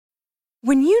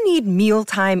When you need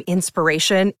mealtime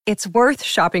inspiration, it's worth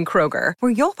shopping Kroger,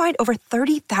 where you'll find over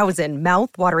 30,000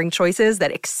 mouth-watering choices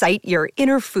that excite your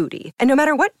inner foodie. And no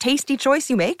matter what tasty choice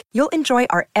you make, you'll enjoy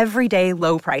our everyday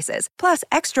low prices, plus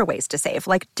extra ways to save,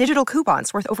 like digital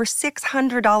coupons worth over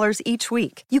 $600 each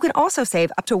week. You can also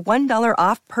save up to $1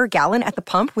 off per gallon at the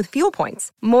pump with fuel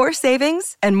points. More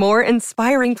savings and more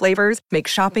inspiring flavors make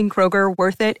shopping Kroger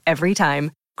worth it every time.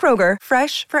 Kroger,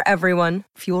 fresh for everyone.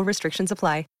 Fuel restrictions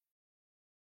apply.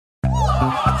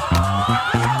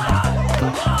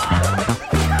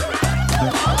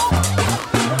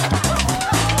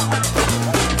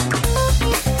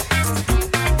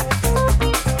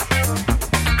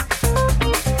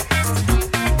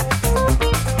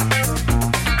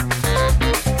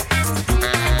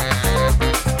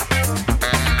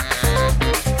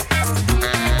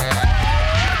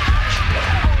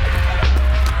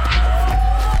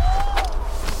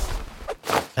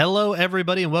 Hello,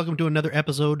 everybody, and welcome to another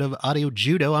episode of Audio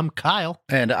Judo. I'm Kyle.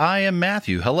 And I am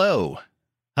Matthew. Hello.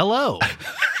 Hello.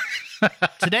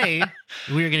 Today,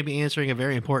 we are going to be answering a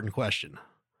very important question.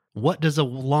 What does a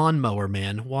lawnmower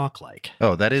man walk like?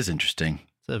 Oh, that is interesting.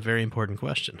 It's a very important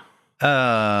question.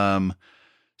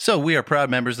 So we are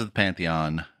proud members of the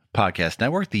Pantheon Podcast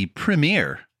Network, the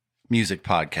premier music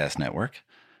podcast network.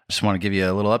 Just want to give you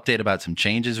a little update about some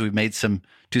changes we've made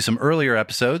to some earlier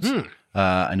episodes.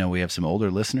 I know we have some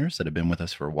older listeners that have been with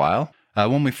us for a while.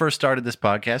 When we first started this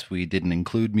podcast, we didn't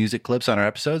include music clips on our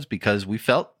episodes because we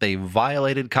felt they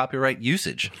violated copyright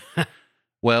usage.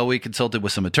 Well, we consulted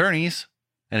with some attorneys,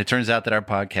 and it turns out that our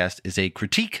podcast is a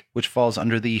critique which falls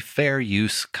under the fair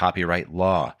use copyright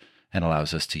law and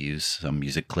allows us to use some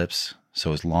music clips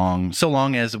so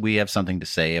long as we have something to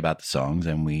say about the songs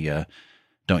and we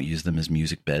don't use them as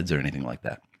music beds or anything like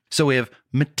that. So we have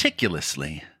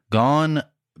meticulously gone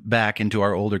back into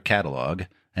our older catalog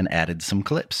and added some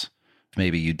clips.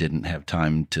 Maybe you didn't have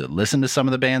time to listen to some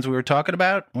of the bands we were talking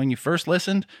about when you first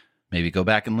listened. Maybe go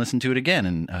back and listen to it again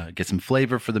and get some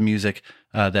flavor for the music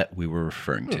that we were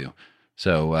referring to.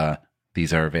 So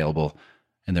these are available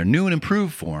in their new and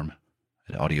improved form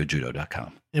at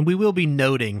audiojudo.com. And we will be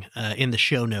noting in the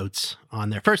show notes on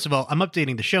there. First of all, I'm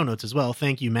updating the show notes as well.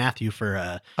 Thank you, Matthew,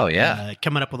 for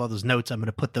coming up with all those notes. I'm going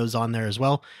to put those on there as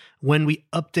well. When we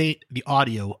update the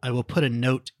audio, I will put a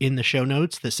note in the show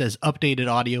notes that says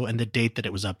updated audio and the date that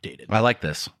it was updated. I like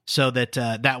this. So that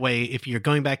that way, if you're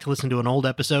going back to listen to an old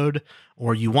episode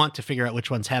or you want to figure out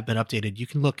which ones have been updated, you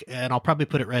can look, and I'll probably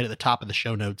put it right at the top of the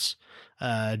show notes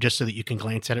just so that you can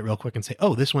glance at it real quick and say,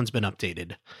 oh, this one's been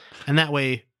updated. And that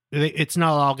way, it's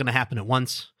not all going to happen at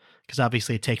once because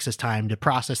obviously it takes us time to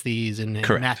process these, and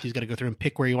Matthew's got to go through and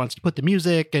pick where he wants to put the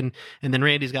music, and then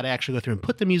Randy's got to actually go through and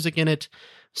put the music in it.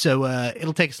 So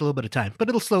it'll take us a little bit of time, but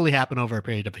it'll slowly happen over a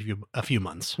period of a few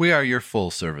months. We are your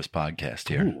full service podcast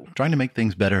here, trying to make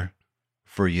things better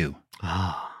for you.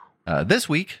 This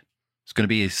week is going to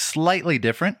be slightly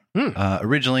different.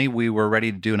 Originally, we were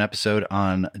ready to do an episode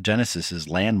on Genesis's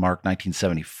landmark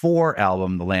 1974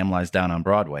 album, The Lamb Lies Down on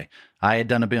Broadway. I had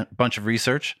done a bunch of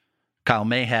research. Kyle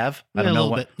may have. I don't know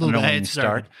when to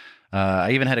start.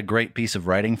 I even had a great piece of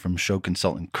writing from show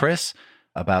consultant Chris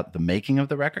about the making of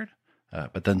the record.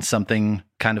 But then something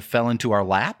kind of fell into our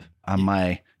lap on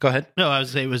my... Go ahead. No, I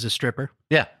was saying it was a stripper.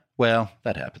 Yeah. Well,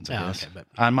 that happens, I guess. Okay,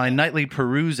 on my nightly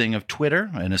perusing of Twitter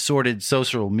and assorted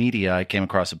social media, I came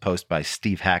across a post by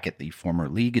Steve Hackett, the former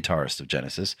lead guitarist of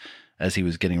Genesis, as he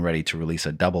was getting ready to release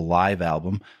a double live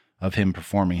album of him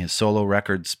performing his solo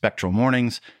record, Spectral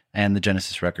Mornings, and the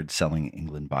Genesis record, Selling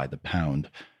England by the Pound,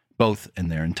 both in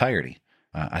their entirety.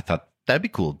 I thought that'd be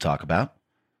cool to talk about.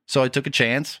 So I took a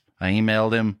chance. I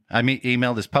emailed him. I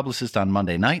emailed his publicist on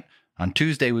Monday night. On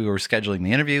Tuesday, we were scheduling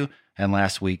the interview, and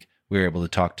last week, we were able to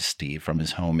talk to Steve from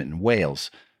his home in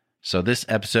Wales. So this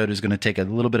episode is going to take a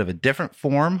little bit of a different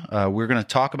form. We're going to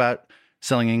talk about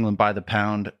Selling England by the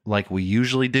Pound like we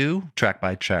usually do,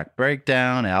 track-by-track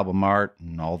breakdown, album art,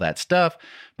 and all that stuff.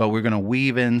 But we're going to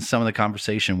weave in some of the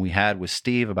conversation we had with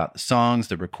Steve about the songs,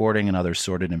 the recording, and other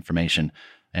sorted information.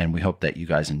 And we hope that you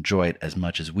guys enjoy it as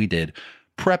much as we did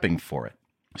prepping for it.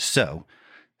 So,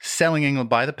 Selling England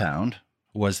by the Pound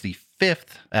was the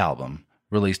fifth album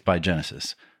released by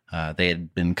Genesis. They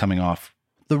had been coming off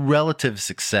the relative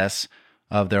success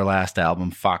of their last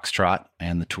album, Foxtrot,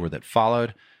 and the tour that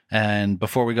followed. And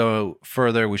before we go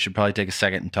further, we should probably take a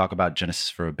second and talk about Genesis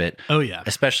for a bit. Oh, yeah.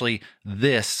 Especially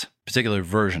this particular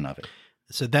version of it.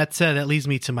 So that leads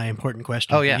me to my important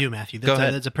question for you, Matthew. Go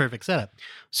ahead. That's a perfect setup.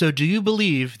 So do you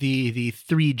believe the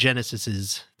three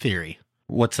Genesises theory?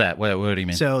 What's that? What do you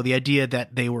mean? So the idea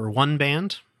that they were one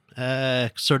band,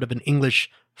 sort of an English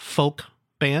folk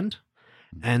band,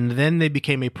 and then they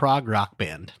became a prog rock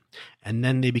band, and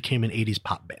then they became an 80s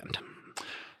pop band.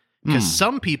 Because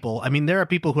some people, I mean, there are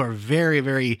people who are very,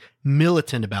 very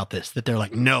militant about this, that they're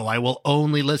like, no, I will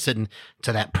only listen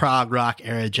to that prog rock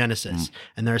era Genesis.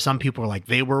 And there are some people who are like,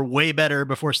 they were way better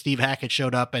before Steve Hackett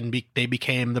showed up and they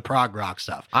became the prog rock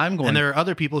stuff. And there are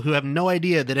other people who have no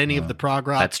idea that any of the prog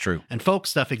rock that's true. And folk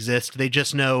stuff exists. They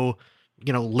just know,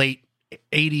 late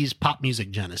 80s pop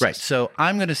music Genesis. Right. So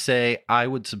I'm going to say I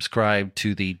would subscribe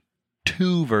to the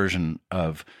 2 version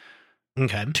of...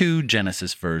 Okay. 2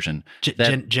 Genesis version.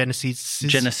 Genocides?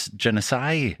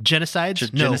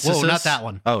 Genocides? No, whoa, not that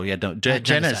one. Oh, yeah, no.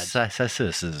 Genesis.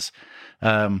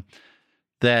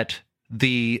 That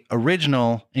the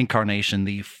original incarnation,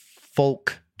 the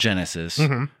folk Genesis,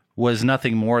 was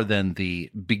nothing more than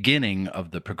the beginning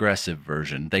of the progressive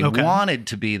version. They wanted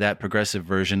to be that progressive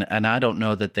version, and I don't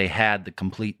know that they had the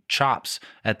complete chops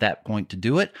at that point to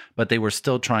do it, but they were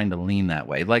still trying to lean that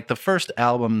way. Like the first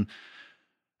album...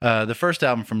 the first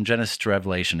album from Genesis to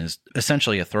Revelation is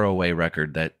essentially a throwaway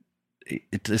record that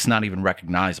it's not even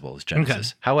recognizable as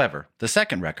Genesis. However, the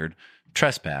second record,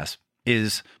 Trespass,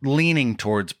 is leaning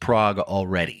towards prog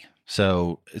already.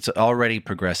 So it's already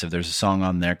progressive. There's a song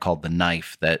on there called The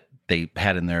Knife that they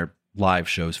had in their live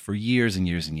shows for years and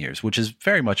years and years, which is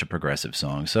very much a progressive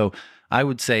song. So I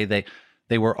would say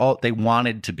they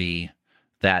wanted to be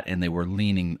that, and they were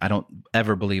leaning. I don't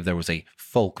ever believe there was a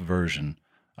folk version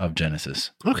of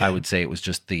Genesis. I would say it was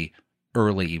just the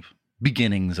early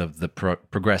beginnings of the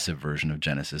progressive version of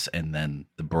Genesis, and then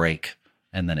the break,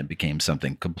 and then it became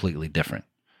something completely different.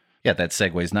 Yeah, that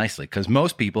segues nicely, because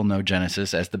most people know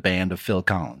Genesis as the band of Phil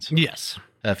Collins. Yes.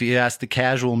 If you ask the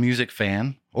casual music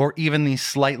fan, or even the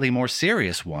slightly more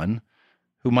serious one,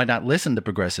 who might not listen to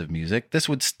progressive music, this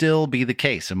would still be the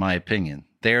case, in my opinion.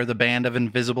 They're the band of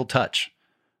Invisible Touch.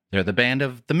 They're the band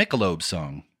of the Michelob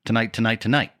song, Tonight, Tonight,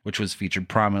 Tonight, which was featured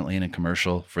prominently in a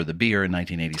commercial for the beer in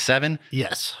 1987.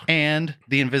 Yes. And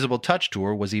the Invisible Touch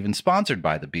tour was even sponsored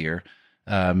by the beer,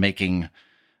 making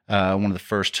one of the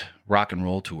first rock and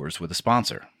roll tours with a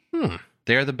sponsor.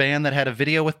 They're the band that had a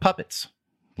video with puppets,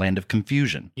 Land of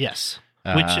Confusion. Yes.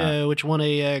 Which won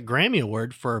a Grammy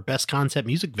Award for Best Concept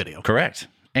Music Video. Correct.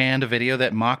 And a video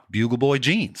that mocked Bugle Boy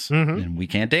jeans and We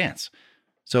Can't Dance.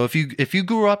 So if you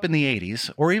grew up in the 80s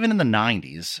or even in the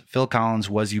 90s, Phil Collins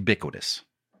was ubiquitous.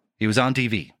 He was on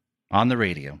TV, on the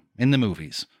radio, in the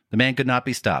movies. The man could not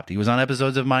be stopped. He was on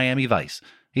episodes of Miami Vice.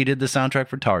 He did the soundtrack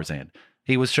for Tarzan.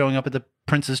 He was showing up at the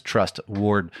Princess Trust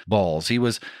Award balls. He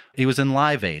was in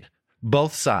Live Aid,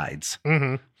 both sides.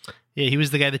 Yeah, he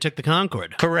was the guy that took the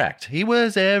Concorde. Correct. He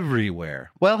was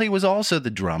everywhere. Well, he was also the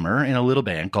drummer in a little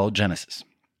band called Genesis.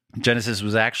 Genesis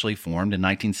was actually formed in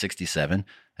 1967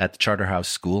 at the Charterhouse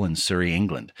School in Surrey,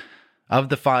 England. Of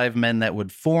the 5 men that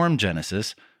would form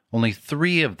Genesis, only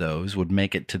 3 of those would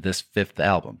make it to this 5th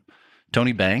album.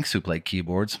 Tony Banks, who played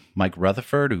keyboards, Mike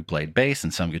Rutherford, who played bass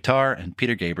and some guitar, and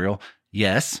Peter Gabriel,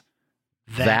 yes,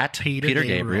 that Peter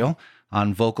Gabriel,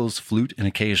 on vocals, flute, and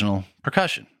occasional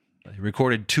percussion. They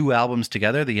recorded 2 albums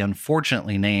together, the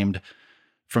unfortunately named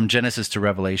From Genesis to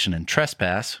Revelation and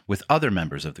Trespass, with other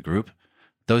members of the group.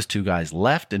 Those 2 guys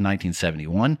left in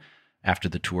 1971 after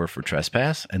the tour for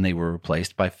Trespass, and they were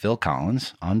replaced by Phil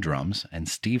Collins on drums and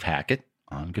Steve Hackett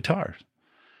on guitars.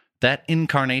 That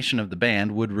incarnation of the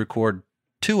band would record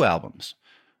 2 albums,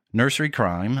 Nursery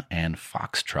Crime and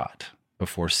Foxtrot,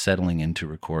 before settling in to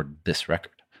record this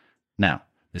record. Now,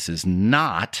 this is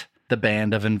not the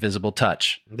band of Invisible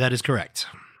Touch. That is correct.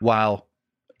 While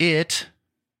it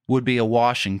would be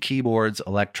awash in keyboards,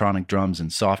 electronic drums,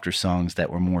 and softer songs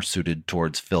that were more suited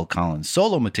towards Phil Collins'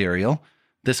 solo material,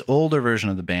 this older version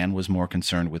of the band was more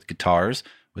concerned with guitars,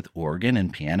 with organ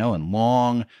and piano, and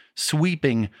long,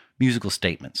 sweeping musical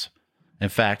statements. In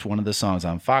fact, one of the songs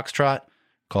on Foxtrot,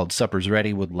 called Supper's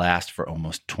Ready, would last for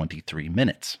almost 23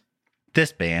 minutes.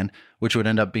 This band, which would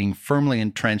end up being firmly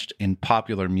entrenched in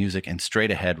popular music and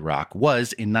straight-ahead rock,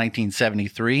 was, in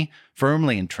 1973,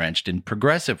 firmly entrenched in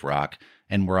progressive rock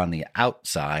and were on the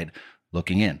outside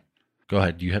looking in. Go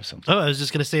ahead, you have something. Oh, I was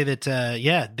just going to say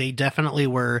that, they definitely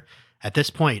were, at this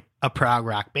point, a prog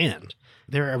rock band.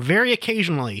 There are very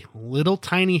occasionally little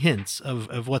tiny hints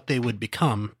of what they would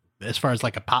become as far as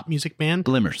like a pop music band.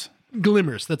 Glimmers.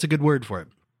 That's a good word for it.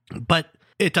 But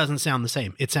it doesn't sound the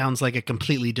same. It sounds like it's a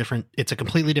completely different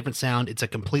sound. It's a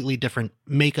completely different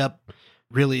makeup.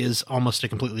 Really is almost a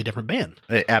completely different band.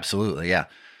 Absolutely, yeah.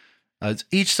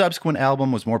 Each subsequent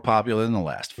album was more popular than the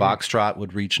last. Foxtrot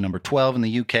would reach number 12 in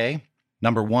the UK,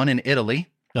 number 1 in Italy.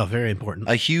 Oh, very important.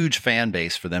 A huge fan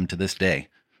base for them to this day.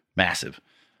 Massive.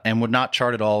 and would not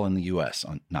chart at all in the U.S.,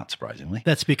 not surprisingly.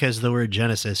 That's because the word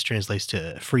Genesis translates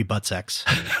to free butt sex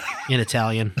in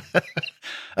Italian.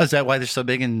 Oh, is that why they're so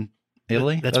big in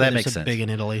Italy? That's why that they're makes so sense. big in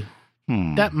Italy.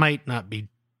 That might not be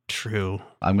true.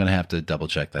 I'm going to have to double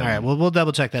check that. All right, well, we'll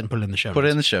double check that and put it in the show notes. Put it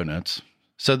in the show notes.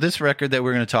 So this record that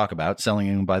we're going to talk about, Selling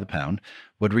England by the Pound,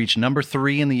 would reach number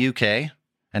 3 in the UK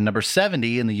and number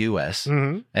 70 in the US,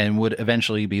 and would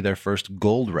eventually be their first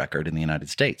gold record in the United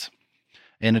States.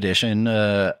 In addition,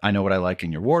 I Know What I Like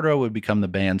in Your Wardrobe would become the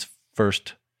band's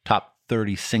first top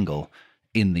 30 single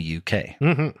in the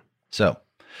UK. So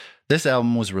this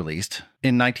album was released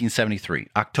in 1973,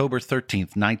 October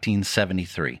 13th,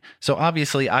 1973. So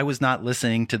obviously I was not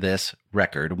listening to this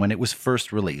record when it was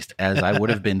first released, as I would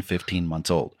have been 15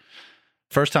 months old.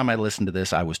 First time I listened to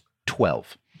this, I was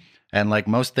 12. And like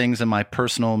most things in my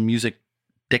personal music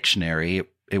dictionary,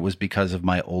 it was because of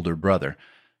my older brother.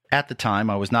 At the time,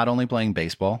 I was not only playing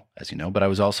baseball, as you know, but I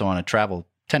was also on a travel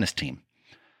tennis team.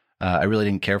 I really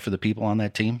didn't care for the people on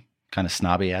that team, kind of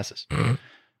snobby asses.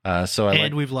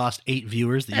 We've lost 8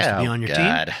 viewers that used to be on your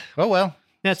team. Oh, well.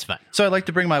 That's fine. So I like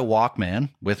to bring my Walkman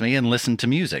with me and listen to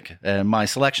music. My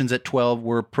selections at 12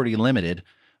 were pretty limited.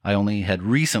 I only had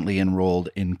recently enrolled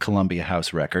in Columbia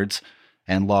House Records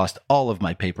and lost all of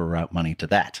my paper route money to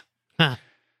that. Huh.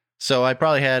 So I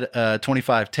probably had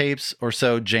 25 tapes or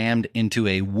so jammed into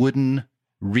a wooden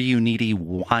Reuniti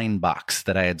wine box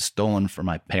that I had stolen from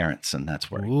my parents, and that's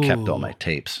where I kept all my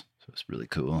tapes. So it was really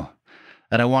cool.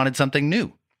 And I wanted something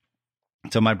new.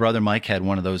 So my brother Mike had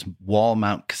one of those wall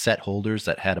mount cassette holders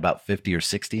that had about 50 or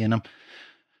 60 in them.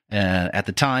 And at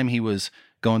the time, he was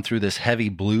going through this heavy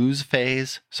blues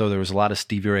phase. So there was a lot of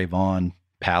Stevie Ray Vaughan,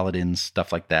 Paladins,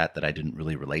 stuff like that I didn't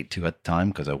really relate to at the time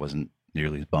because I wasn't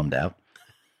nearly as bummed out.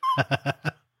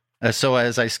 So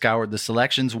as I scoured the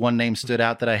selections, one name stood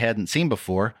out that I hadn't seen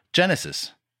before,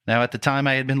 Genesis. Now, at the time,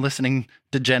 I had been listening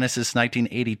to Genesis'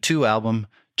 1982 album,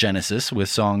 Genesis, with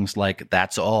songs like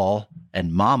That's All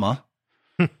and Mama.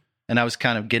 And I was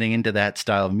kind of getting into that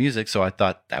style of music, so I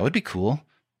thought that would be cool.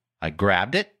 I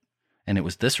grabbed it, and it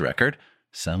was this record,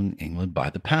 Selling England by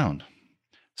the Pound.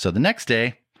 So the next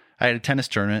day, I had a tennis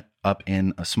tournament up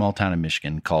in a small town in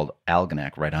Michigan called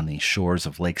Algonac, right on the shores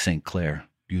of Lake St. Clair.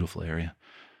 Beautiful area.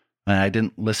 And I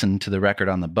didn't listen to the record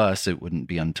on the bus. It wouldn't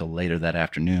be until later that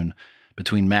afternoon,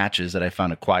 between matches, that I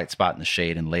found a quiet spot in the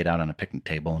shade and laid out on a picnic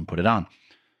table and put it on.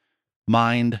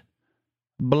 Mind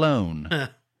blown.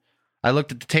 I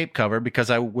looked at the tape cover because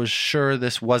I was sure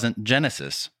this wasn't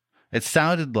Genesis. It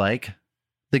sounded like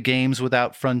The Games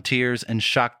Without Frontiers and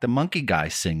Shock the Monkey Guy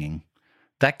singing.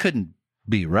 That couldn't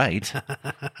be right.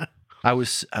 I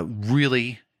was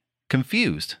really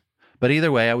confused. But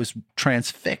either way, I was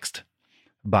transfixed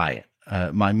by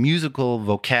it. My musical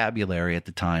vocabulary at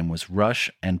the time was Rush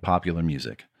and popular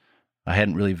music. I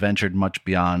hadn't really ventured much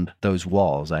beyond those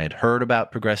walls. I had heard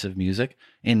about progressive music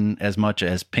in as much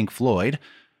as Pink Floyd,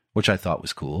 which I thought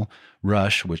was cool,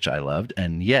 Rush, which I loved,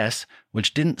 and Yes,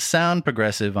 which didn't sound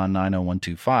progressive on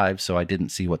 90125, so I didn't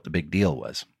see what the big deal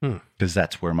was, because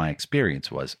that's where my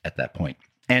experience was at that point.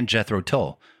 And Jethro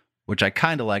Tull, which I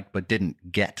kind of liked but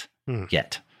didn't get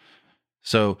yet.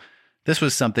 So this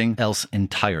was something else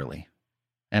entirely,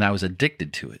 and I was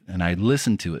addicted to it, and I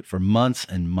listened to it for months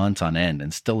and months on end,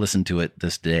 and still listen to it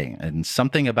this day. And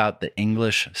something about the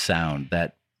English sound,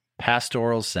 that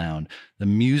pastoral sound, the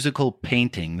musical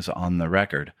paintings on the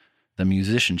record, the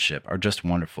musicianship are just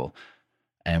wonderful.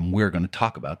 And we're going to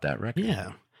talk about that record.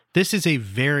 Yeah. This is a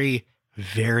very,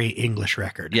 very English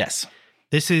record. Yes.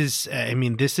 This is,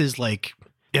 this is like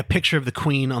a picture of the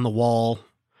Queen on the wall.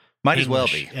 Might English. As well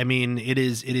be. I mean, it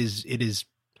is,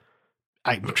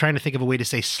 I'm trying to think of a way to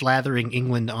say slathering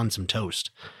England on some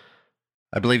toast.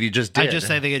 I believe you just did. I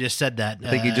think I just said that. I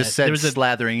think you just said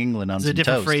slathering England on some toast. There's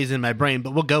a different phrase in my brain,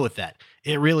 but we'll go with that.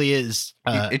 It really is.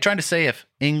 You're trying to say if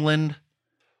England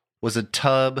was a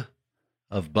tub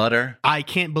of butter. I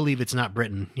can't believe it's not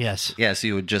Britain. Yes. Yeah, so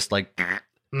you would just like,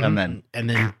 and then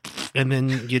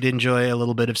you'd enjoy a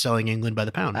little bit of Selling England by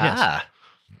the Pound. Yes.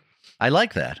 I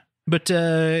like that. But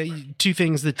 2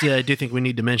 things that I do think we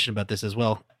need to mention about this as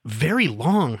well. Very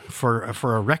long for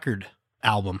a record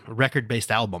album, a record-based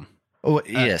album. Oh,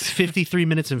 yes. 53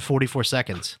 minutes and 44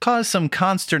 seconds. Caused some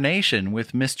consternation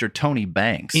with Mr. Tony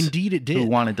Banks. Indeed it did. Who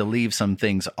wanted to leave some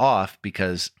things off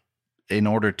because in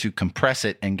order to compress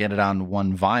it and get it on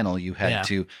one vinyl, you had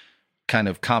to kind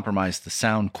of compromise the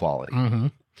sound quality. Mm-hmm.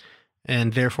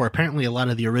 And therefore, apparently a lot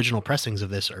of the original pressings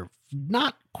of this are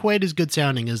not quite as good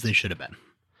sounding as they should have been.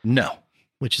 No.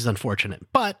 Which is unfortunate.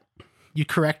 But you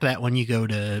correct that when you go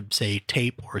to, say,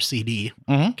 tape or CD,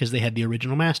 because they had the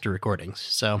original master recordings.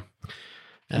 So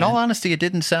In all honesty, it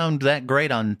didn't sound that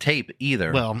great on tape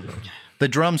either. Well, the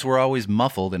drums were always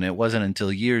muffled, and it wasn't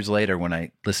until years later when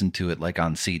I listened to it like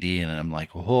on CD, and I'm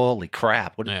like, holy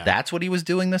crap, that's what he was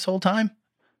doing this whole time?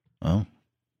 Oh,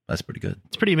 that's pretty good.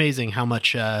 It's pretty amazing how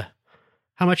much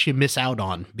you miss out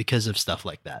on because of stuff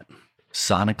like that.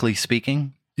 Sonically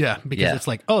speaking? Yeah, because it's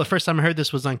like, oh, the first time I heard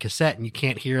this was on cassette, and you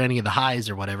can't hear any of the highs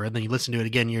or whatever, and then you listen to it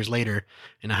again years later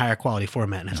in a higher quality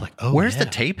format, and it's like, oh, where's the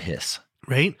tape hiss?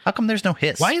 Right? How come there's no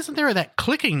hiss? Why isn't there that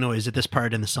clicking noise at this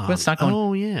part in the song? It's not going,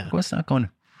 oh, yeah. It's not going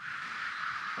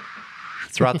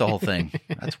throughout the whole thing.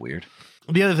 That's weird.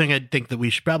 The other thing I think that we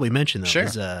should probably mention, though,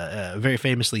 is very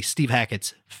famously Steve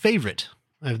Hackett's favorite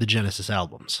of the Genesis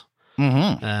albums.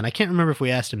 Mm-hmm. And I can't remember if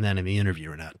we asked him that in the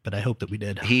interview or not, but I hope that we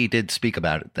did. He did speak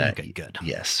about it. Okay, good.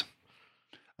 Yes.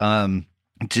 What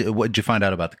did you find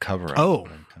out about the cover?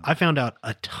 I found out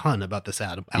a ton about this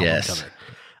album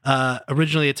cover.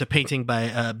 Originally, it's a painting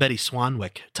by Betty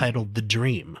Swanwick titled "The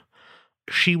Dream."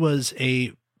 She was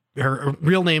her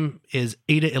real name is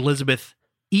Ada Elizabeth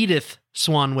Edith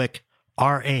Swanwick,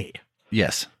 R.A.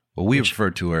 Yes. Well, we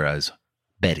referred to her as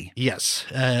Betty. Yes.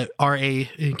 R.A.,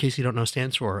 in case you don't know,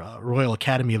 stands for Royal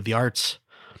Academy of the Arts,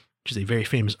 which is a very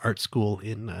famous art school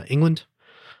in England.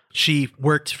 She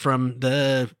worked from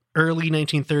the early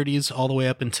 1930s all the way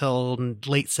up until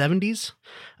late 70s.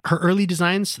 Her early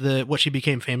designs, what she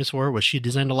became famous for, was she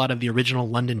designed a lot of the original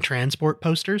London Transport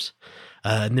posters.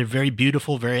 And they're very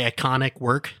beautiful, very iconic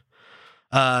work.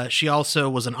 She also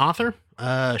was an author.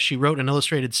 She wrote and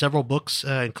illustrated several books,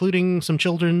 including some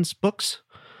children's books.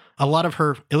 A lot of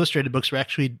her illustrated books were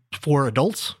actually for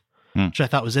adults, which I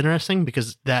thought was interesting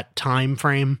because that time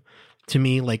frame, to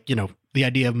me, like, the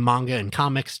idea of manga and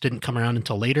comics didn't come around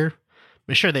until later.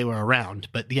 I'm sure they were around,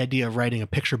 but the idea of writing a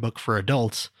picture book for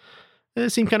adults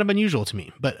seemed kind of unusual to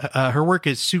me. But her work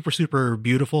is super, super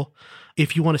beautiful.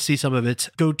 If you want to see some of it,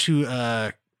 go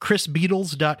to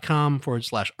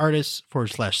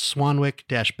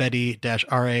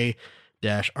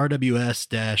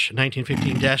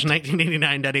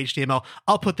chrisbeatles.com/artist/Betty-RA-RWS-1915-1989.html.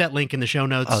 I'll put that link in the show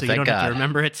notes so you don't have to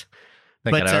remember it.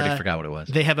 I already forgot what it was.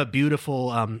 They have a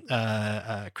beautiful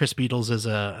Chris Beatles as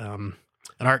an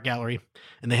art gallery,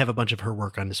 and they have a bunch of her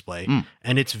work on display.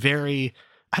 And it's very,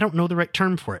 I don't know the right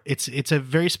term for it. It's a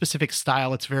very specific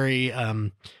style. It's very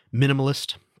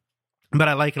minimalist, but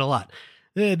I like it a lot.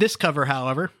 This cover,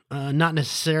 however, not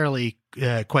necessarily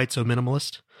quite so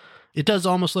minimalist. It does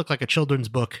almost look like a children's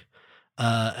book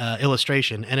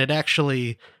illustration, and it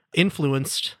actually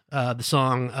influenced the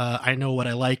song I Know What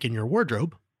I Like in Your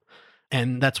Wardrobe.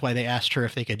 And that's why they asked her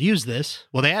if they could use this.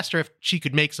 Well, they asked her if she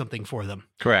could make something for them.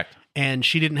 Correct. And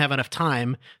she didn't have enough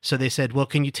time. So they said, well,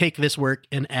 can you take this work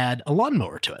and add a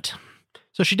lawnmower to it?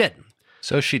 So she did.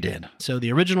 So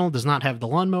the original does not have the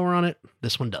lawnmower on it.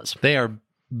 This one does. They are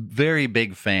very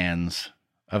big fans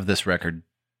of this record,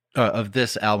 of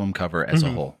this album cover as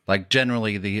a whole. Like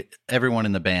generally, everyone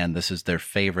in the band, this is their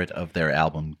favorite of their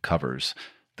album covers.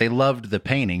 They loved the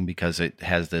painting because it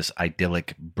has this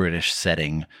idyllic British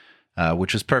setting,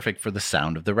 which was perfect for the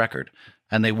sound of the record.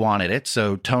 And they wanted it,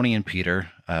 so Tony and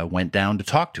Peter went down to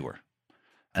talk to her.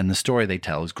 And the story they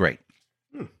tell is great.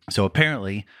 So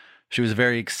apparently, she was a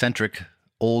very eccentric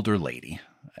older lady,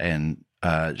 and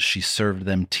she served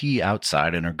them tea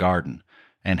outside in her garden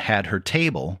and had her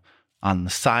table on the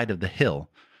side of the hill.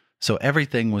 So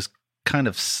everything was kind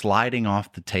of sliding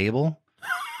off the table,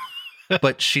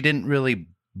 but she didn't really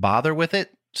bother with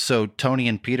it. So Tony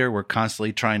and Peter were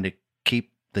constantly trying to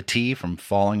keep the tea from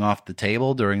falling off the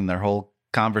table during their whole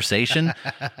conversation.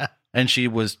 And she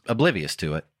was oblivious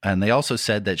to it. And they also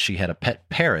said that she had a pet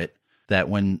parrot that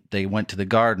when they went to the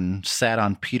garden, sat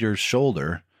on Peter's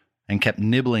shoulder and kept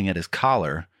nibbling at his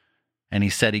collar. And he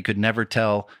said he could never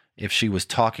tell if she was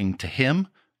talking to him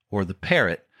or the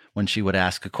parrot when she would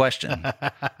ask a question.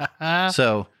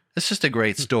 So it's just a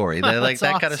great story. They like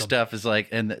that awesome. Kind of stuff is like,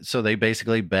 and so they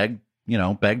basically begged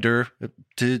her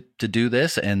to do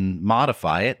this and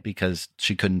modify it because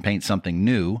she couldn't paint something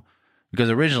new, because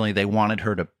originally they wanted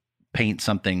her to paint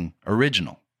something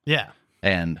original. Yeah.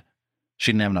 And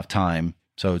she didn't have enough time.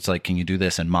 So it's like, can you do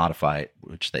this and modify it?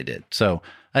 Which they did. So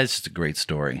it's just a great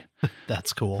story.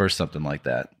 That's cool. For something like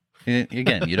that.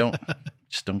 Again, you don't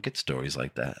get stories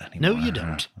like that anymore. No, you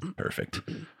don't. Perfect.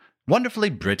 Wonderfully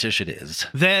British it is.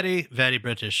 Very, very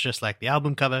British, just like the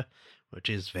album cover, which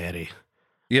is very...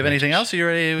 You have anything else? Are you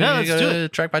ready? No, let's do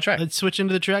it. Track by track. Let's switch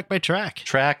into the track by track.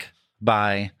 Track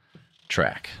by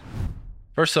track.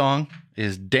 First song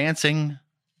is Dancing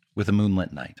with a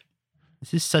Moonlit Night.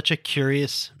 This is such a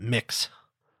curious mix.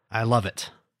 I love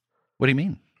it. What do you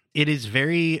mean? It is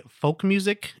very folk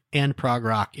music and prog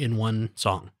rock in one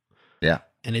song. Yeah.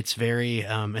 and it's very,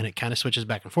 and it kind of switches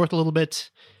back and forth a little bit.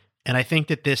 And I think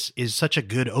that this is such a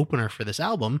good opener for this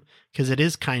album because it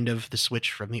is kind of the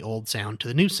switch from the old sound to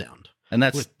the new sound. And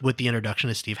that's with the introduction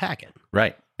of Steve Hackett.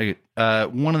 Right.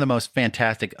 One of the most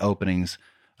fantastic openings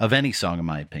of any song, in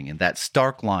my opinion. That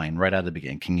stark line right out of the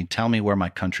beginning. Can you tell me where my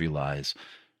country lies?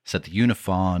 Set the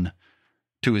unifawn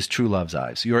to his true love's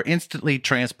eyes. You are instantly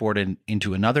transported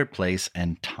into another place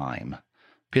and time.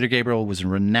 Peter Gabriel was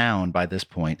renowned by this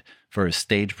point for his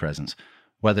stage presence,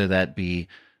 whether that be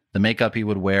the makeup he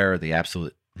would wear or the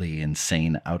absolutely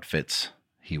insane outfits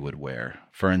he would wear.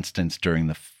 For instance, during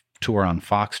the tour on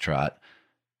Foxtrot,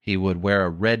 he would wear a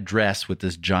red dress with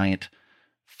this giant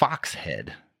fox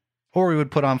head, or he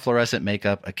would put on fluorescent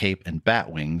makeup, a cape, and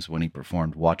bat wings when he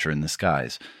performed Watcher in the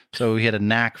Skies. So he had a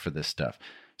knack for this stuff.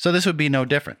 So this would be no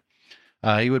different.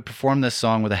 He would perform this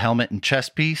song with a helmet and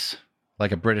chest piece,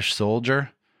 like a British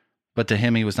soldier, but to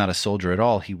him, he was not a soldier at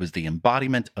all. He was the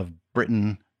embodiment of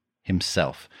Britain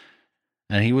himself.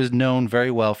 And he was known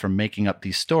very well for making up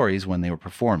these stories when they were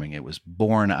performing. It was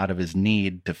born out of his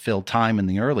need to fill time in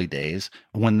the early days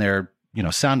when their,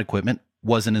 sound equipment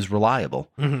wasn't as reliable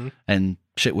and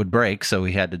shit would break. So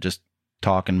he had to just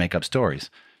talk and make up stories.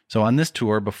 So on this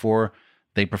tour, before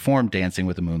they performed Dancing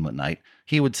with the Moonlit Night,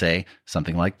 he would say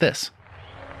something like this.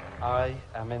 I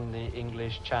am in the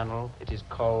English Channel. It is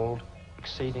cold,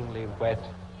 exceedingly wet.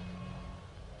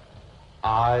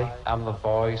 I am the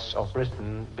voice of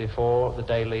Britain before the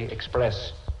Daily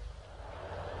Express.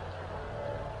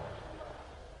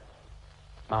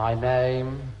 My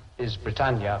name is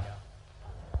Britannia.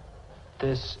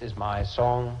 This is my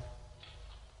song.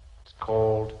 It's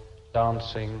called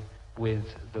Dancing with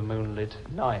the Moonlit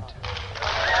Night.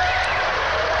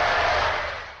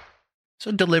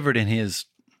 So delivered in his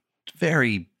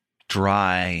very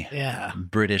dry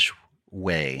British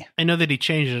way. I know that he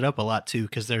changed it up a lot too,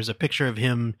 because there's a picture of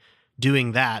him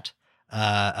doing that,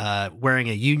 wearing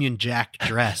a Union Jack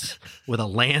dress with a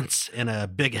lance and a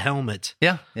big helmet.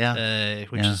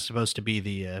 Which is supposed to be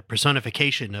the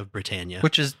personification of Britannia.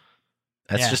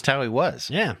 That's just how he was.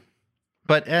 Yeah.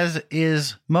 But as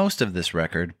is most of this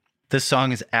record, this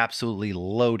song is absolutely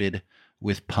loaded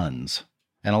with puns.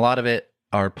 And a lot of it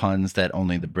are puns that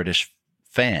only the British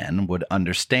fan would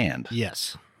understand.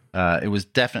 Yes. It was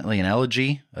definitely an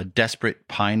elegy, a desperate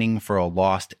pining for a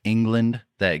lost England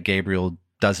that Gabriel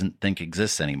doesn't think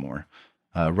exists anymore.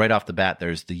 Right off the bat,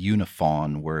 there's the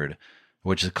unifawn word,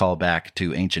 which is a callback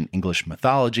to ancient English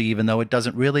mythology, even though it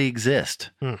doesn't really exist.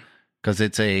 Because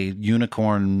it's a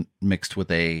unicorn mixed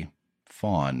with a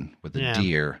fawn, with a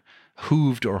deer,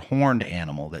 hooved or horned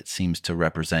animal that seems to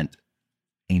represent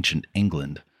ancient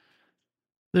England.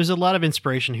 There's a lot of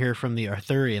inspiration here from the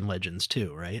Arthurian legends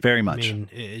too, right? Very much. I mean,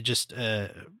 it just,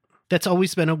 that's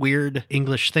always been a weird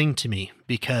English thing to me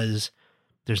because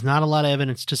there's not a lot of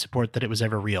evidence to support that it was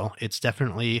ever real. It's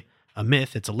definitely a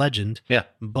myth. It's a legend. Yeah.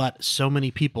 But so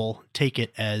many people take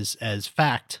it as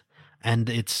fact, and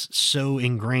it's so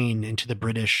ingrained into the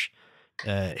British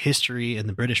history and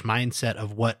the British mindset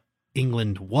of what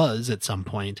England was at some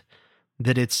point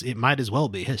that it might as well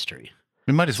be history.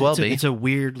 It might as well be. It's a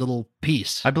weird little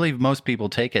piece. I believe most people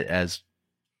take it as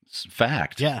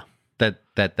fact. Yeah.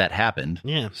 That happened.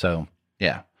 Yeah. So,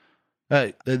 yeah.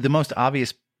 The most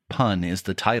obvious pun is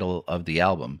the title of the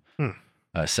album,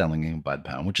 Selling by the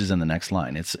Pound, which is in the next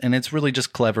line. It's really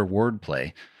just clever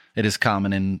wordplay. It is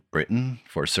common in Britain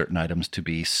for certain items to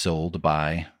be sold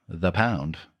by the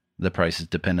pound. The price is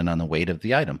dependent on the weight of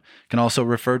the item. It can also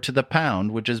refer to the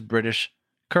pound, which is British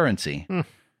currency.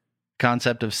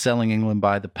 Concept of selling England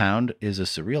by the pound is a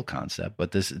surreal concept,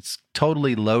 but it's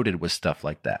totally loaded with stuff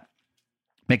like that.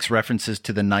 Makes references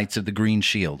to the Knights of the Green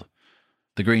Shield.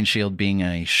 The Green Shield being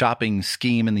a shopping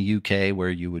scheme in the UK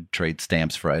where you would trade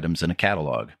stamps for items in a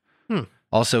catalog.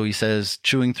 Also, he says,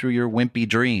 chewing through your wimpy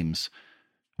dreams.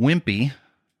 Wimpy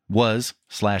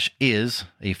was/is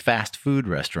a fast food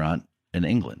restaurant in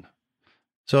England.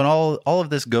 So all of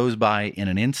this goes by in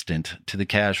an instant to the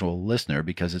casual listener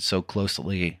because it's so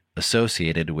closely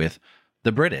associated with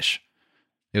the British.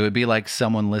 It would be like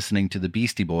someone listening to the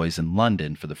Beastie Boys in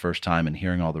London for the first time and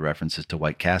hearing all the references to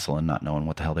White Castle and not knowing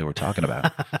what the hell they were talking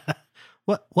about.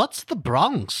 What's the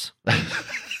Bronx?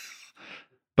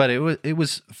 But it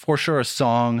was for sure a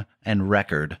song and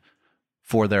record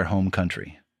for their home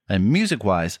country. And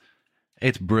music-wise,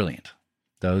 it's brilliant.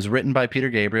 That was written by Peter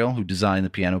Gabriel, who designed the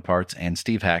piano parts, and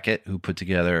Steve Hackett, who put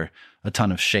together a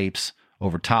ton of shapes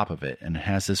over top of it. And it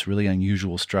has this really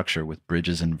unusual structure with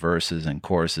bridges and verses and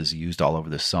choruses used all over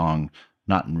the song,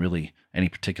 not in really any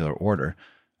particular order.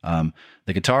 The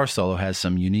guitar solo has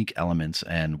some unique elements,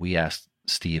 and we asked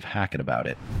Steve Hackett about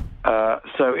it.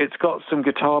 So it's got some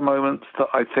guitar moments that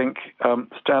I think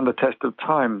stand the test of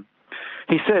time.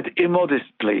 He said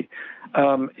immodestly,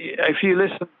 if you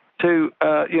listen to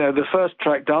the first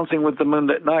track, Dancing with the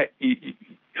Moonlit Night,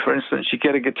 for instance, you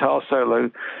get a guitar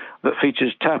solo that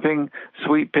features tapping,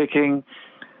 sweep picking,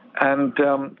 and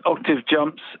octave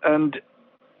jumps. And,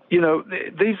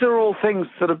 these are all things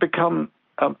that have become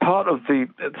part of the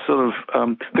sort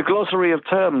of the glossary of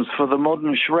terms for the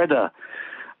modern shredder.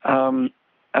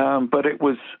 But it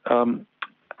was,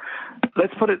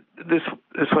 let's put it this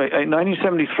way, in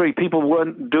 1973, people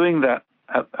weren't doing that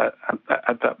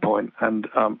at that point. And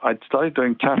I'd started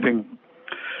doing tapping,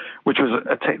 which was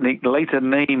a technique later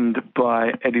named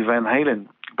by Eddie Van Halen,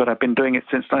 but I've been doing it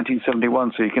since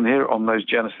 1971, so you can hear it on those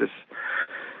Genesis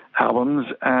albums.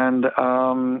 And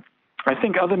I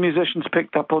think other musicians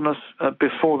picked up on us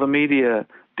before the media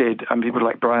did, and people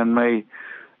like Brian May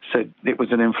said it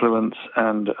was an influence,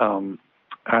 and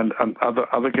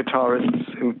other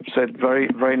guitarists who said very,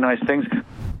 very nice things.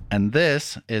 And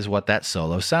this is what that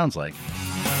solo sounds like.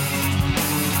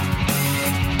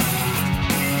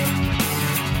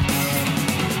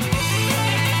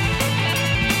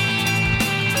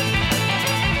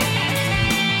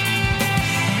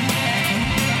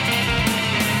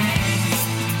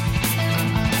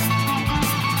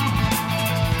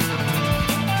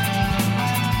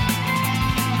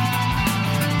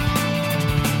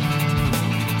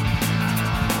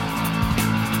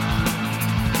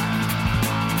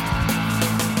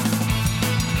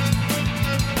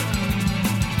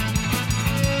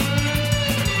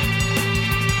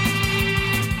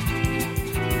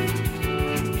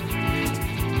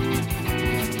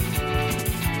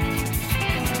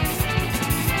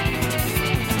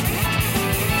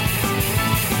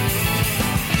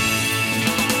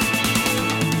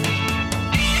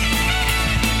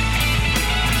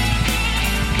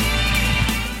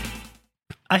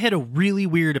 I had a really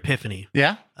weird epiphany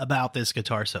Yeah? about this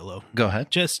guitar solo. Go ahead.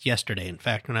 Just yesterday, in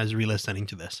fact, when I was re-listening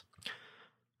to this.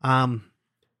 I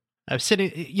was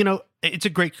sitting, it's a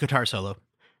great guitar solo.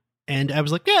 And I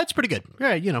was like, yeah, it's pretty good.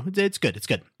 Yeah, it's good. It's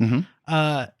good.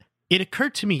 Mm-hmm. It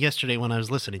occurred to me yesterday when I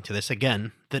was listening to this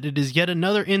again, that it is yet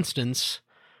another instance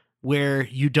where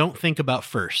you don't think about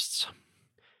firsts.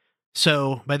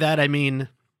 So by that, I mean,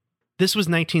 this was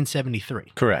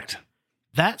 1973. Correct.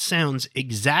 That sounds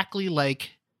exactly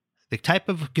like the type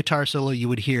of guitar solo you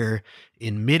would hear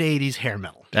in mid-'80s hair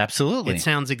metal. Absolutely. It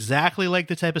sounds exactly like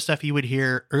the type of stuff you would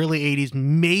hear early 80s,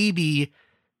 maybe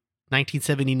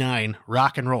 1979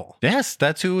 rock and roll. Yes,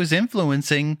 that's who was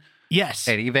influencing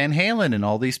Eddie Van Halen and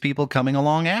all these people coming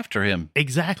along after him.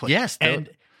 Exactly. Yes. And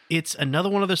it's another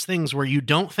one of those things where you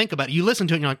don't think about it. You listen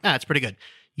to it and you're like, it's pretty good.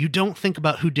 You don't think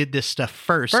about who did this stuff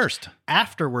first.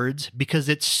 Afterwards, because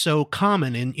it's so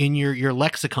common in your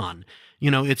lexicon.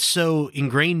 It's so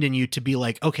ingrained in you to be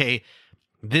like, okay,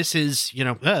 this is,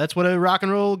 that's what a rock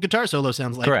and roll guitar solo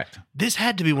sounds like. Correct. This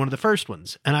had to be one of the first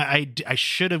ones. And I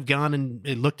should have gone and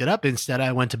looked it up. Instead,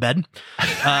 I went to bed.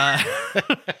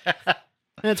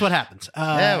 That's what happens.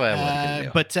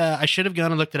 But I should have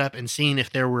gone and looked it up and seen if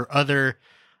there were other.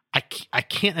 I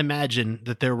can't imagine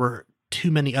that there were too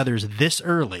many others this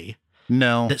early.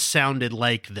 No. That sounded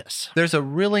like this. There's a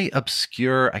really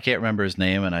obscure, I can't remember his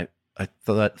name, and I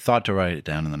thought to write it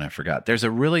down and then I forgot. There's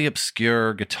a really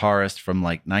obscure guitarist from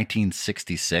like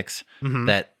 1966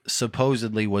 that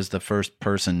supposedly was the first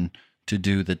person to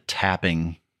do the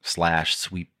tapping /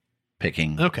 sweep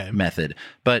picking method,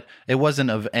 but it wasn't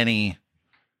of any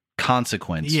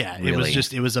consequence. Yeah, really.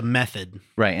 it was a method.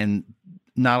 Right, and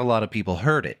not a lot of people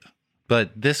heard it.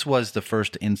 But this was the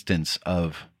first instance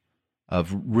of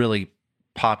really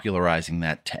popularizing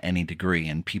that to any degree,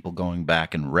 and people going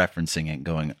back and referencing it,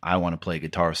 going, I want to play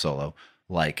guitar solo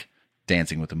like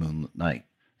Dancing with the Moonlit Night.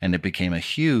 And it became a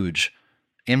huge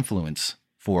influence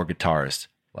for guitarists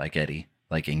like Eddie,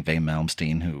 like Yngwie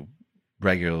Malmsteen, who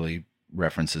regularly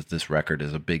references this record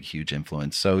as a big, huge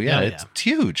influence. So it's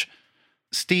huge.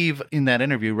 Steve, in that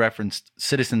interview, referenced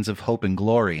Citizens of Hope and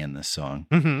Glory in this song.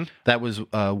 Mm-hmm. That was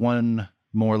one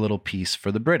more little piece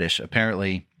for the British.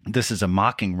 Apparently, this is a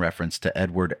mocking reference to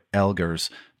Edward Elgar's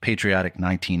patriotic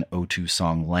 1902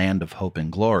 song, Land of Hope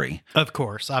and Glory. Of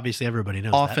course. Obviously, everybody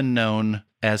knows often known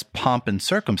as Pomp and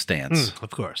Circumstance.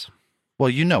 Of course. Well,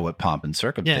 you know what Pomp and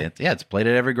Circumstance. Yeah, it's played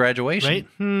at every graduation.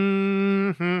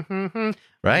 Right?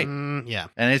 Right. Yeah.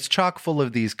 And it's chock full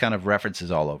of these kind of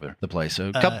references all over the place.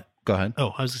 So go ahead.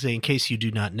 Oh, I was going to say, in case you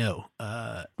do not know,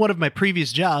 one of my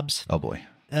previous jobs. Oh, boy.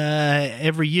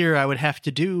 every year I would have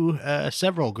to do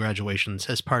several graduations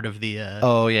as part of the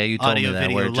you told me that,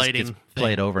 video where it just lighting gets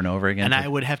played over and over again. And I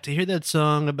would have to hear that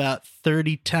song about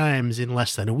 30 times in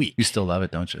less than a week. You still love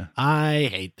it, don't you? I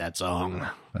hate that song.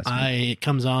 It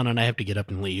comes on and I have to get up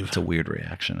and leave. It's a weird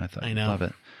reaction. I know. Love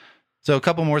it. So a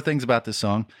couple more things about this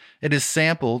song. It is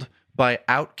sampled by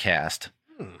Outkast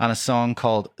on a song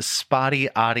called Spotty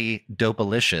Oddie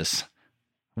Dopalicious,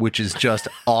 which is just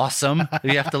awesome.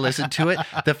 You have to listen to it.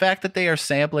 The fact that they are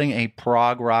sampling a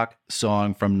prog rock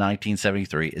song from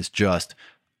 1973 is just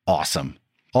awesome.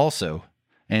 Also,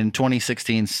 in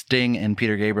 2016, Sting and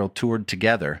Peter Gabriel toured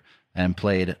together and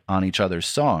played on each other's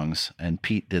songs. And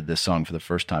Pete did this song for the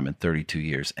first time in 32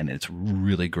 years, and it's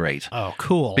really great. Oh,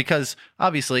 cool. Because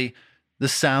obviously the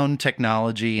sound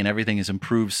technology and everything has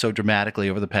improved so dramatically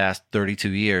over the past 32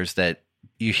 years that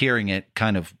you're hearing it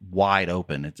kind of wide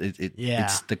open.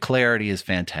 It's the clarity is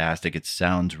fantastic. It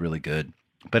sounds really good,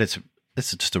 but it's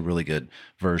just a really good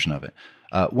version of it.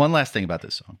 One last thing about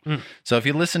this song. So if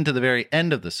you listen to the very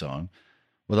end of the song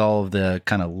with all of the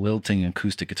kind of lilting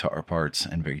acoustic guitar parts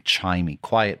and very chimey,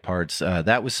 quiet parts,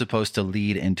 that was supposed to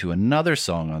lead into another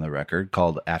song on the record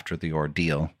called After the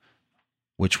Ordeal,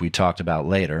 which we talked about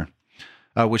later,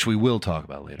 which we will talk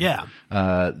about later.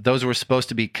 Yeah. Those were supposed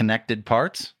to be connected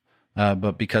parts.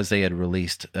 But because they had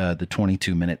released the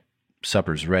 22-minute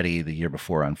Supper's Ready the year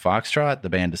before on Foxtrot, the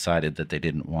band decided that they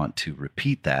didn't want to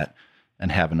repeat that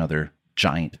and have another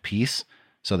giant piece.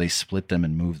 So they split them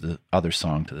and moved the other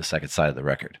song to the second side of the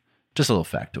record. Just a little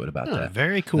factoid about that.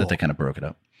 Very cool. That they kind of broke it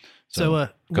up. So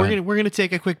we're gonna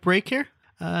take a quick break here,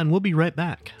 and we'll be right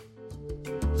back.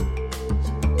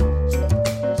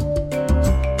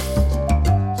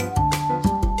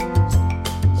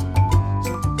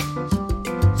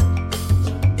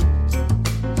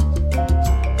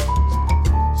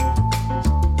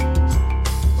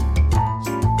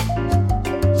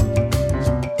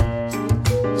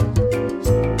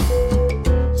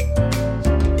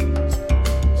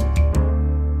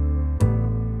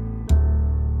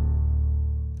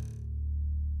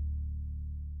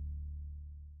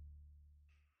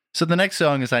 So the next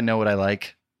song is I Know What I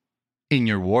Like in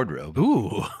Your Wardrobe.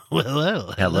 Ooh,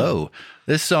 hello. Hello.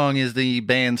 This song is the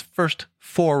band's first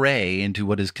foray into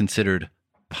what is considered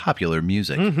popular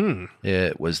music. Mm-hmm.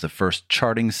 It was the first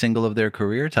charting single of their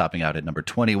career, topping out at number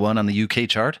 21 on the UK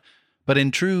chart. But in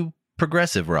true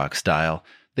progressive rock style,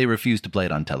 they refused to play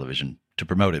it on television to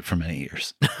promote it for many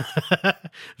years.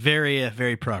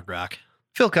 Very prog rock.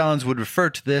 Phil Collins would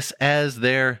refer to this as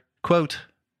their, quote,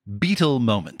 Beatle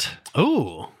moment.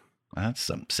 Ooh.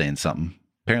 That's saying something.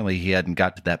 Apparently he hadn't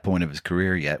got to that point of his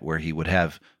career yet where he would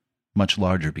have much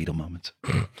larger Beatle moments.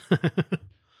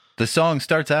 The song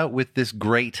starts out with this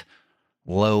great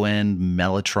low-end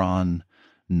mellotron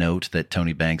note that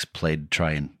Tony Banks played to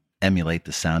try and emulate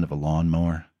the sound of a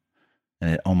lawnmower.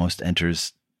 And it almost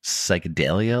enters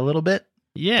psychedelia a little bit.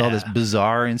 Yeah. All this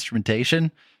bizarre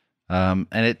instrumentation. And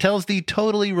it tells the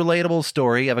totally relatable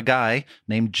story of a guy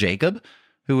named Jacob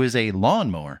who is a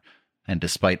lawnmower. And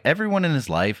despite everyone in his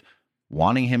life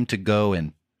wanting him to go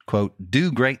and, quote,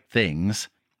 do great things,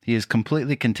 he is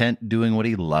completely content doing what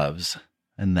he loves,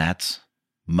 and that's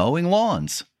mowing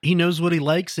lawns. He knows what he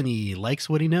likes, and he likes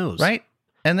what he knows. Right?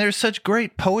 And there's such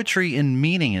great poetry and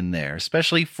meaning in there,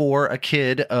 especially for a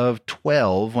kid of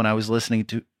 12 when I was listening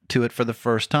to it for the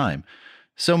first time.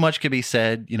 So much could be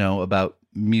said, about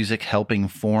music helping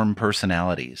form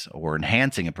personalities or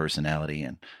enhancing a personality,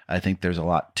 and I think there's a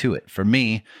lot to it. For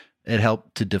me, it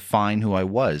helped to define who I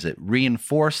was. It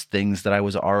reinforced things that I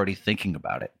was already thinking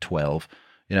about at 12.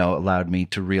 Allowed me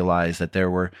to realize that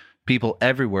there were people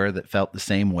everywhere that felt the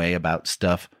same way about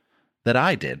stuff that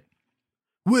I did.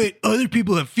 Wait, other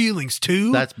people have feelings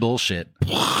too? That's bullshit.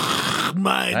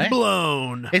 Mind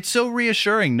blown. It's so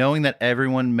reassuring knowing that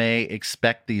everyone may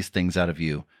expect these things out of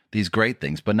you, these great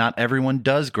things, but not everyone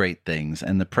does great things.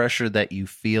 And the pressure that you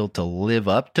feel to live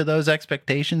up to those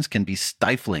expectations can be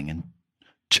stifling and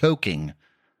choking.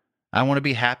 I want to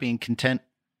be happy and content,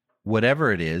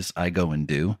 whatever it is I go and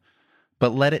do,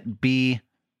 but let it be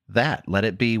that. Let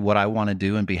it be what I want to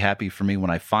do and be happy for me when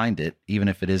I find it, even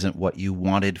if it isn't what you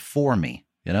wanted for me.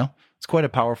 It's quite a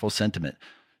powerful sentiment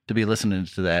to be listening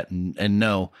to that and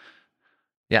know,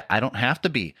 I don't have to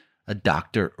be a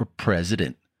doctor or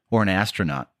president or an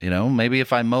astronaut. Maybe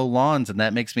if I mow lawns and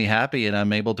that makes me happy and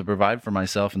I'm able to provide for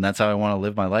myself and that's how I want to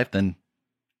live my life, then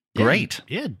great.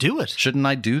 Yeah, do it. Shouldn't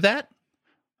I do that?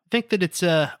 I think that it's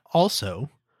also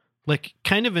like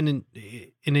kind of an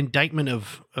indictment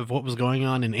of what was going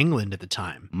on in England at the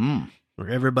time, where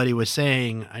everybody was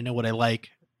saying, I know what I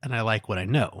like and I like what I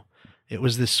know. It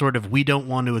was this sort of, we don't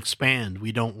want to expand.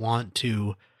 We don't want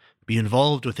to be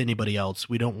involved with anybody else.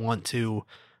 We don't want to,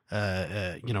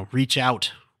 reach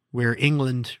out. We're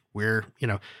England.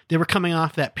 They were coming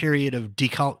off that period of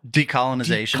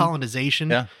decolonization.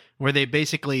 Yeah. Where they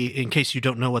basically, in case you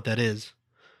don't know what that is,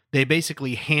 they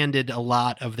basically handed a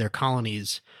lot of their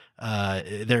colonies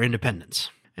their independence.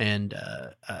 And,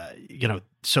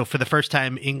 so for the first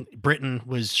time, Britain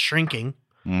was shrinking.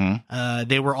 Mm-hmm.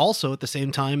 They were also, at the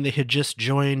same time, they had just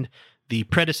joined the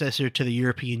predecessor to the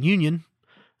European Union,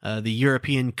 the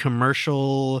European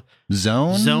Commercial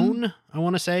Zone, I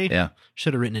want to say. Yeah.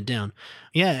 Should have written it down.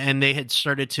 Yeah, and they had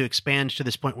started to expand to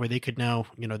this point where they could now,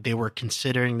 they were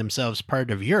considering themselves part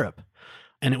of Europe.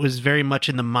 And it was very much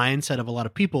in the mindset of a lot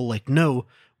of people like, no,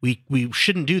 we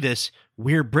shouldn't do this.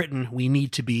 We're Britain. We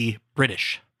need to be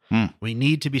British. We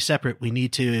need to be separate. We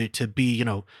need to be,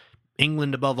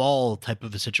 England above all type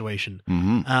of a situation.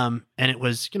 Mm-hmm. And it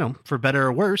was, for better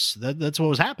or worse, that's what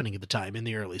was happening at the time in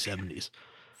the early 70s.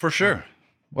 For sure.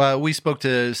 Well, we spoke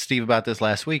to Steve about this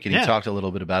last week, and he talked a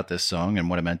little bit about this song and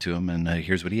what it meant to him, and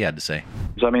here's what he had to say.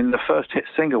 I mean, the first hit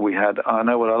single we had, I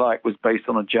Know What I Like, was based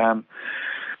on a jam,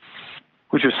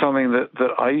 which was something that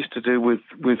I used to do with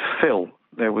Phil.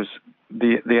 There was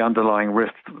the underlying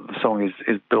riff the song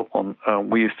is built on.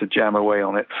 We used to jam away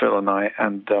on it, Phil and I,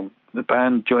 and the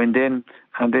band joined in,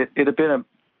 and it had been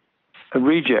a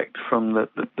reject from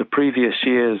the previous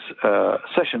year's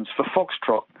sessions for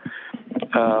Foxtrot.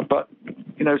 But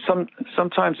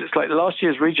sometimes it's like last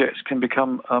year's rejects can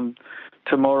become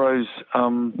tomorrow's.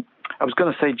 I was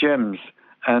going to say gems,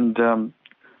 and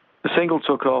the single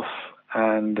took off,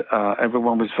 and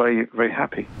everyone was very, very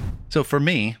happy. So for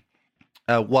me,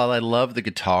 while I love the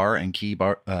guitar and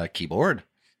keyboard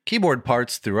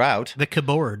parts throughout, the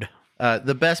keyboard,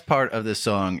 the best part of this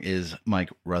song is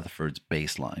Mike Rutherford's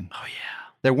bass line. Oh yeah.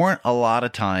 There weren't a lot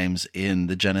of times in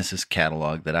the Genesis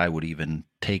catalog that I would even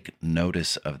take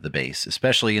notice of the bass,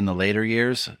 especially in the later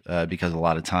years, because a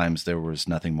lot of times there was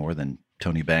nothing more than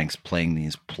Tony Banks playing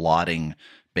these plodding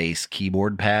bass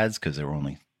keyboard pads because there were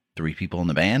only 3 people in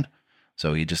the band.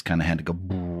 So he just kind of had to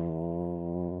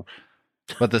go.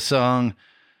 But this song.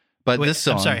 I'm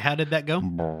sorry, how did that go?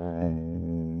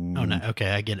 Oh, no.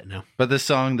 Okay, I get it now. But this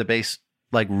song, the bass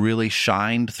really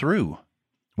shined through,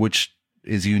 which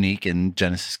is unique in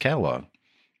Genesis catalog.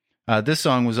 This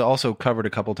song was also covered a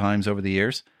couple times over the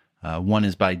years. One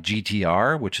is by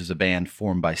GTR, which is a band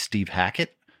formed by Steve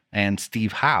Hackett and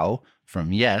Steve Howe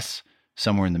from Yes,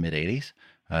 somewhere in the mid-'80s.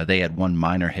 They had one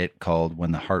minor hit called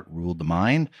When the Heart Ruled the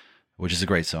Mind, which is a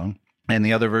great song. And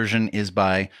the other version is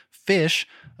by Fish,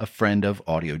 a friend of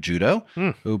Audio Judo,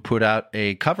 who put out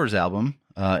a covers album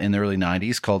in the early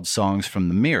 90s called Songs from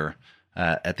the Mirror.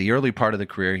 At the early part of his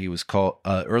career, he was called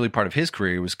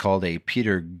a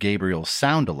Peter Gabriel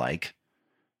sound-alike,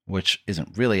 which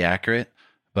isn't really accurate,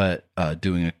 but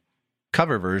doing a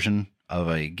cover version of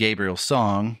a Gabriel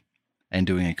song and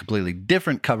doing a completely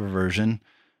different cover version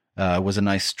was a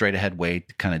nice straight-ahead way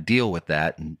to kind of deal with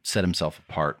that and set himself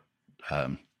apart.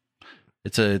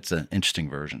 It's an interesting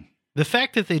version. The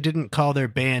fact that they didn't call their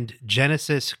band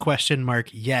Genesis ?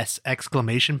 Yes !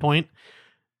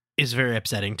 Is very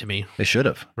upsetting to me. They should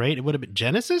have. Right? It would have been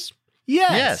Genesis?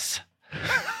 Yes.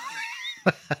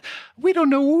 We don't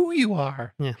know who you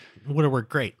are. Yeah. It would have worked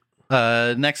great.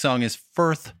 Next song is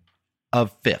Firth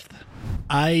of Fifth.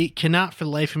 I cannot for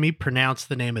the life of me pronounce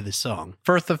the name of this song.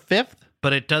 Firth of Fifth?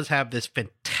 But it does have this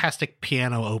fantastic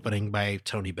piano opening by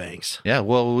Tony Banks. Yeah,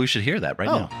 well, we should hear that right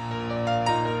now.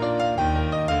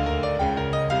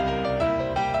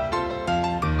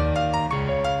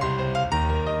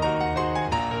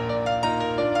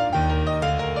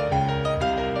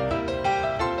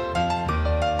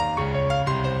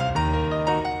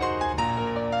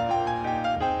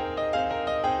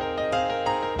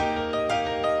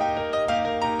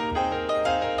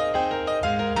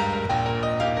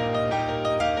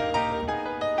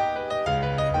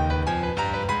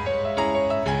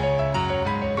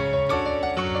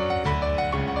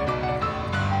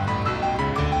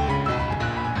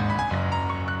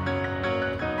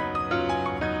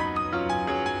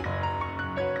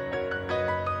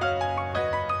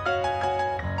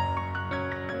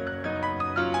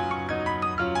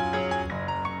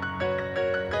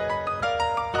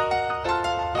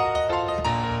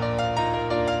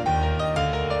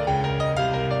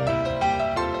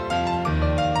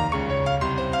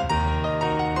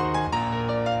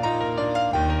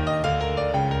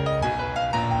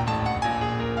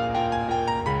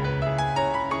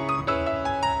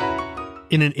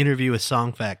 In an interview with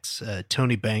Songfacts,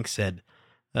 Tony Banks said,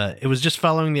 it was just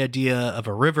following the idea of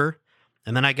a river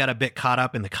And then I got a bit caught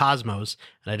up in the cosmos,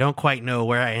 and I don't quite know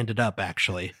where I ended up,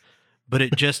 actually. But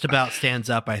it just about stands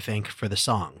up, I think, for the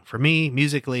song. For me,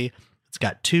 musically, it's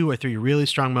got 2 or 3 really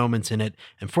strong moments in it,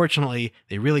 and fortunately,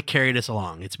 they really carried us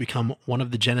along. It's become one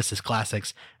of the Genesis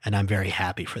classics, and I'm very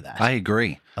happy for that. I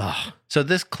agree. Ugh. So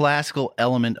this classical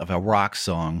element of a rock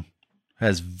song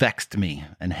has vexed me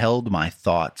and held my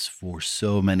thoughts for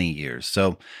so many years.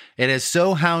 So it has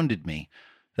so hounded me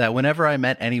that whenever I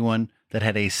met anyone that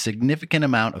had a significant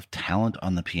amount of talent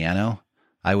on the piano,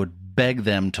 I would beg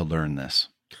them to learn this.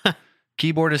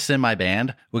 Keyboardists in my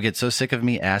band would get so sick of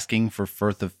me asking for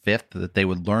fourth or fifth that they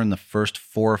would learn the first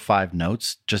 4 or 5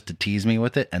 notes just to tease me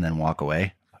with it and then walk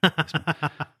away.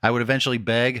 I would eventually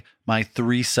beg my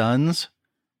 3 sons,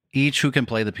 each who can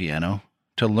play the piano,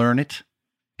 to learn it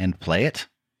and play it.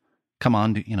 Come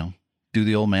on, do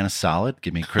the old man a solid.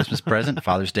 Give me a Christmas present,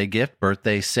 Father's Day gift,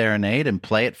 birthday serenade, and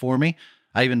play it for me.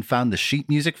 I even found the sheet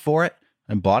music for it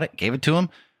and bought it, gave it to him,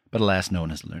 but alas, no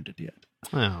one has learned it yet.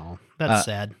 Oh, that's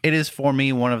sad. It is, for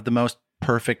me, one of the most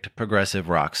perfect progressive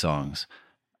rock songs.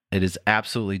 It is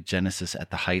absolutely Genesis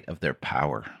at the height of their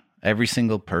power. Every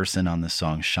single person on this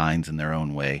song shines in their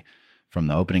own way, from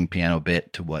the opening piano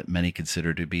bit to what many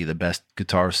consider to be the best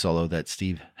guitar solo that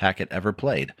Steve Hackett ever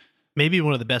played. Maybe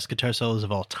one of the best guitar solos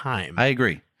of all time. I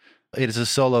agree. It is a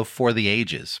solo for the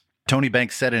ages. Tony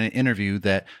Banks said in an interview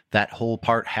that whole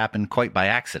part happened quite by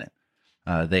accident.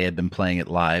 They had been playing it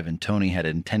live, and Tony had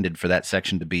intended for that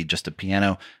section to be just a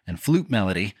piano and flute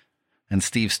melody, and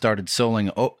Steve started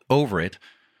soloing over it,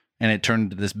 and it turned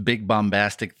into this big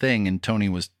bombastic thing, and Tony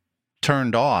was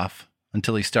turned off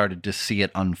until he started to see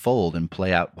it unfold and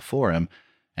play out before him,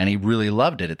 and he really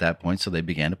loved it at that point, so they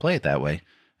began to play it that way.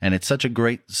 And it's such a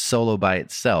great solo by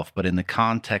itself, but in the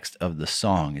context of the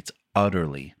song, it's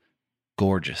utterly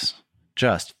gorgeous.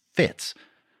 Just fits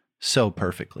so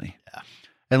perfectly. Yeah.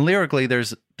 And lyrically,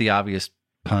 there's the obvious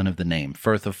pun of the name.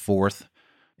 Firth of Forth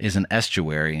is an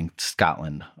estuary in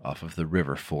Scotland off of the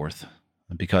River Forth.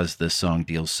 And because this song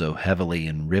deals so heavily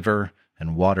in river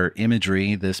and water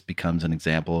imagery, this becomes an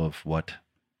example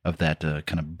of that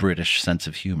kind of British sense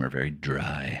of humor, very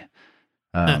dry.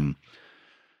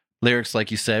 Lyrics,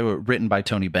 like you say, were written by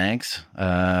Tony Banks,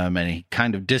 and he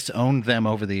kind of disowned them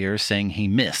over the years, saying he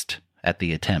missed at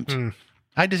the attempt.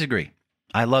 I disagree.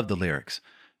 I love the lyrics,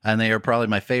 and they are probably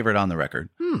my favorite on the record.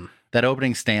 That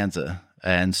opening stanza,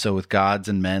 and so with gods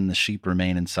and men, the sheep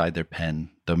remain inside their pen,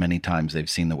 though many times they've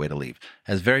seen the way to leave,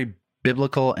 has very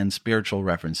biblical and spiritual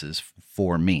references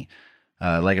for me.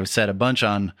 Like I've said a bunch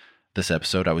on this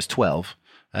episode, I was 12,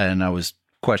 and I was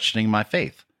questioning my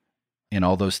faith in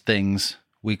all those things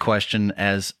we question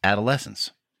as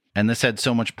adolescents. And this had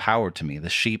so much power to me, the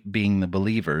sheep being the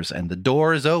believers, and the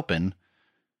door is open.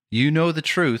 You know the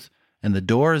truth, and the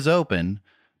door is open,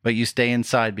 but you stay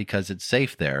inside because it's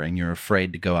safe there, and you're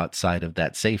afraid to go outside of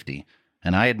that safety.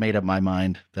 And I had made up my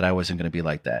mind that I wasn't going to be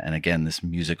like that. And again, this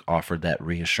music offered that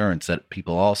reassurance that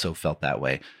people also felt that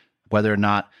way. Whether or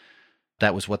not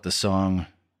that was what the song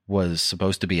was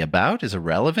supposed to be about is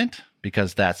irrelevant,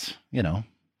 because that's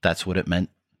what it meant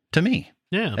to me.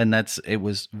 Yeah. And it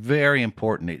was very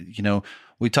important.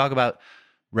 We talk about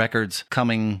records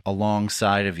coming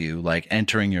alongside of you, like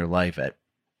entering your life at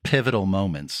pivotal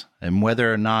moments, and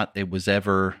whether or not they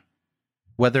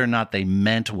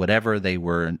meant whatever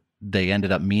they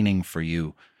ended up meaning for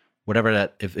you, whatever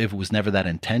that, if it was never that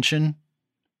intention,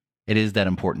 it is that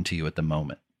important to you at the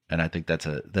moment. And I think that's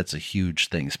a huge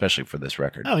thing, especially for this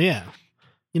record. Oh yeah.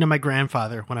 My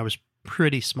grandfather, when I was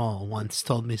pretty small, once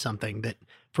told me something that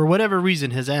for whatever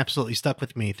reason has absolutely stuck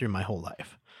with me through my whole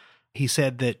life. He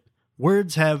said that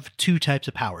words have 2 types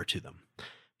of power to them.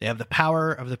 They have the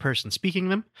power of the person speaking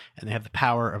them, and they have the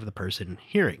power of the person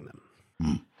hearing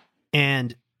them.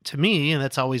 And to me,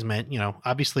 that's always meant,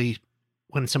 obviously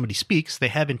when somebody speaks, they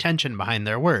have intention behind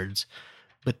their words,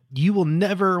 but you will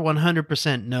never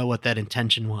 100% know what that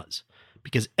intention was,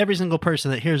 because every single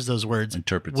person that hears those words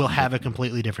will have a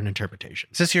completely different interpretation.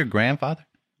 Is this your grandfather?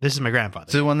 This is my grandfather.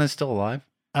 Is it the one that's still alive?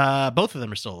 Both of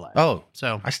them are still alive. Oh,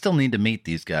 so I still need to meet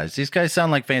these guys. These guys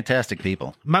sound like fantastic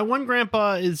people. My one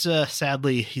grandpa is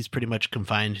sadly, he's pretty much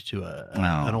confined to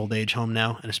an old age home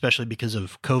now, and especially because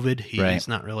of COVID, he's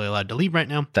not really allowed to leave right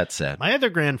now. That's sad. My other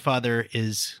grandfather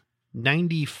is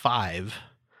 95.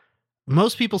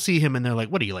 Most people see him and they're like,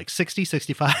 what are you, like 60,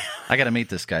 65? I got to meet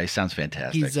this guy. He sounds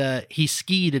fantastic. He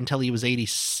skied until he was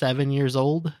 87 years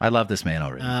old. I love this man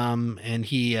already. And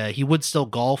he would still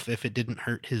golf if it didn't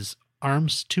hurt his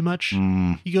arms too much.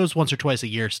 He goes once or twice a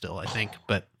year still, I think.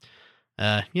 But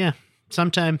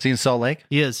sometime. Is he in Salt Lake?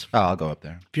 He is. Oh, I'll go up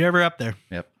there. If you're ever up there.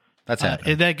 Yep. That's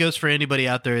happening. That goes for anybody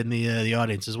out there in the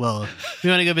audience as well. If you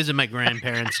want to go visit my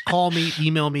grandparents, call me,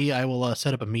 email me. I will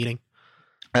set up a meeting.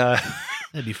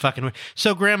 That'd be fucking weird.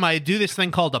 So, Grandma, I do this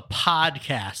thing called a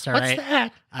podcast, all right? What's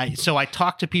that? I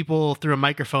talk to people through a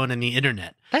microphone and the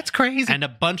internet. That's crazy. And a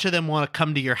bunch of them want to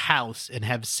come to your house and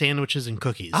have sandwiches and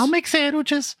cookies. I'll make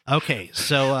sandwiches. Okay,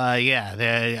 so,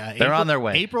 they're on their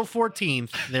way. April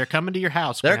 14th, they're coming to your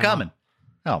house, They're Grandma. coming.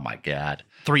 Oh, my God.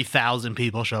 3,000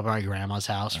 people show up at my grandma's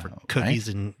house for cookies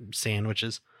and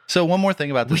sandwiches. So one more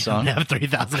thing about this song. We don't have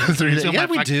 3,000. Yeah,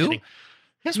 we do. Kidding.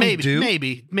 Yes, maybe, we do.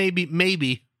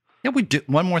 Maybe. Yeah, we do.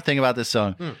 One more thing about this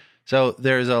song. So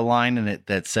there's a line in it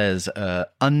that says,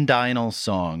 undinal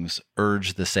songs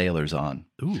urge the sailors on.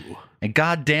 Ooh. And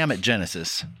God damn it,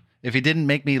 Genesis, if he didn't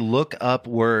make me look up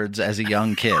words as a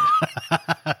young kid.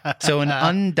 So an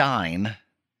undine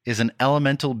is an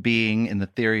elemental being in the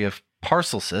theory of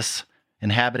Paracelsus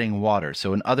inhabiting water.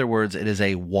 So in other words, it is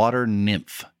a water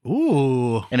nymph.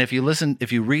 Ooh. And if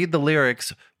you read the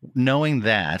lyrics knowing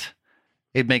that,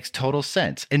 it makes total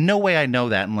sense. In no way I know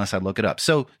that unless I look it up.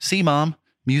 So, see, Mom,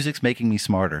 music's making me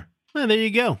smarter. Well, there you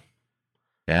go.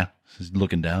 Yeah, she's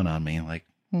looking down on me like,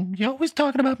 you're always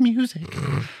talking about music.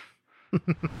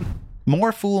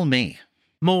 More fool me.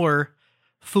 More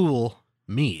fool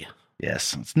me.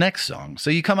 Yes, it's next song. So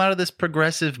you come out of this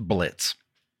progressive blitz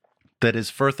that is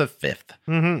Firth of Fifth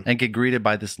and get greeted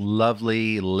by this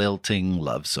lovely, lilting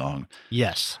love song.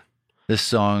 Yes. This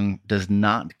song does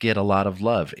not get a lot of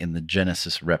love in the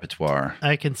Genesis repertoire.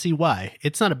 I can see why.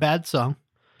 It's not a bad song.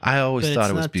 I always thought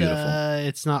it was beautiful.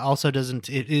 It's not also doesn't,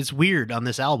 it is weird on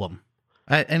this album.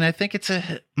 I think it's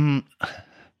a,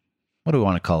 what do we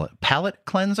want to call it? Palate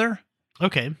cleanser?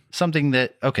 Okay. Something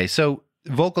that, so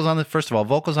vocals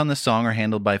on this song are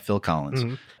handled by Phil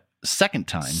Collins. Second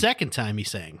time he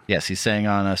sang. Yes, he sang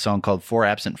on a song called Four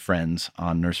Absent Friends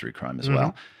on Nursery Crime as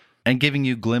well. And giving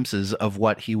you glimpses of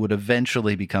what he would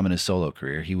eventually become in his solo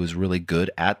career. He was really good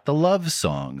at the love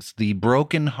songs, the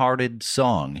broken-hearted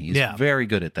song. He's very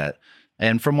good at that.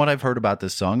 And from what I've heard about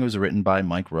this song, it was written by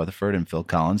Mike Rutherford and Phil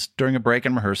Collins during a break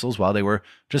in rehearsals while they were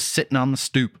just sitting on the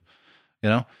stoop,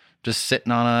 just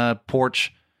sitting on a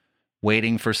porch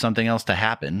waiting for something else to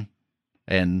happen,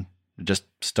 and just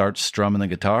start strumming the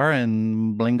guitar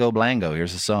and blingo blango.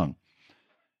 Here's the song.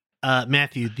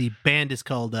 Matthew, the band is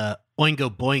called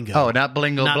Oingo Boingo. Oh, not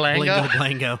Blingo not Blango? Blingo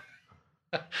Blango.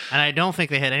 And I don't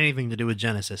think they had anything to do with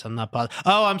Genesis. I'm not positive.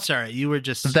 Oh, I'm sorry. You were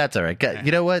just... That's all right.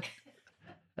 You know what?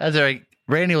 That's all right.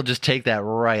 Randy will just take that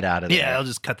right out of there. Yeah, I'll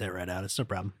just cut that right out. It's no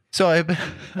problem. So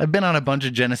I've been on a bunch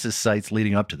of Genesis sites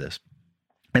leading up to this.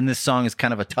 And this song is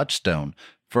kind of a touchstone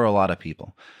for a lot of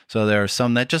people. So there are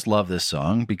some that just love this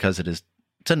song because it's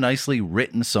a nicely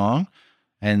written song,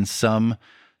 and some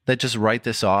that just write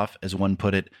this off, as one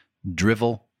put it,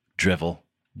 drivel, drivel,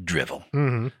 drivel.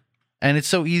 And it's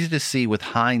so easy to see with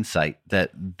hindsight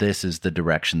that this is the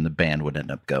direction the band would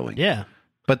end up going. Yeah.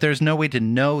 But there's no way to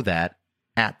know that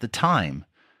at the time.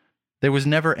 There was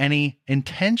never any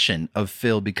intention of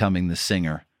Phil becoming the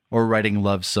singer or writing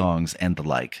love songs and the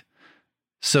like.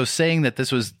 So saying that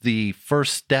this was the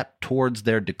first step towards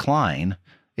their decline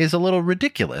is a little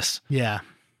ridiculous. Yeah.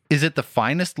 Is it the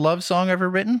finest love song ever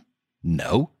written?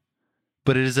 No.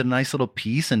 But it is a nice little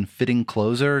piece and fitting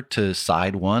closer to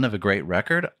side one of a great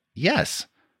record? Yes.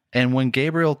 And when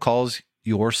Gabriel calls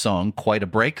your song quite a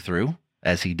breakthrough,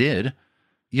 as he did,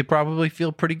 you probably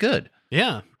feel pretty good.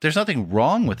 Yeah. There's nothing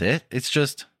wrong with it. It's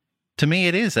just, to me,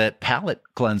 it is that palate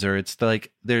cleanser. It's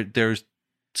like there's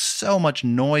so much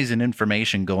noise and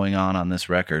information going on this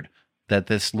record that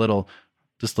this little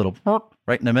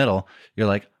right in the middle, you're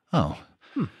like, oh,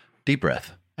 deep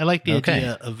breath. I like the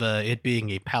idea of it being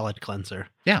a palate cleanser.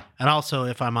 Yeah. And also,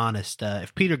 if I'm honest,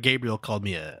 if Peter Gabriel called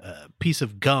me a piece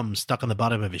of gum stuck on the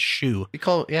bottom of his shoe,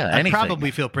 I'd probably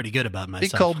feel pretty good about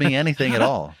myself. He called me anything at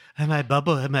all. Am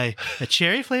I a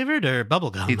cherry flavored or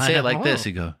bubble gum? He'd say it like this.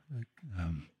 He'd go,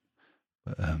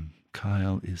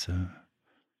 Kyle is a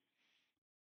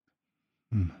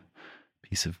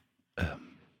piece of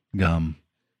gum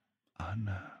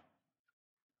on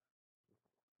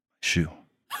shoe.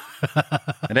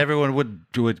 And everyone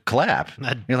would clap.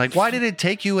 You're like, why did it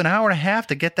take you an hour and a half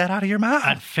to get that out of your mouth?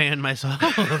 I'd fan myself.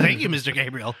 Oh, thank you, Mr.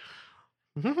 Gabriel.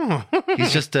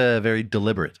 He's just very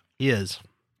deliberate. He is.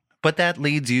 But that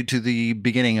leads you to the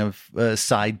beginning of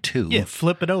side 2. Yeah,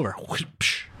 flip it over.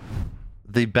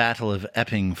 The Battle of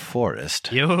Epping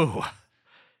Forest. Yo.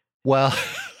 Well,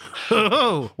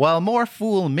 while More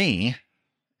Fool Me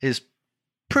is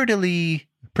pretty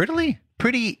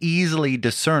easily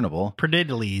discernible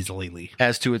easily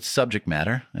as to its subject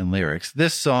matter and lyrics,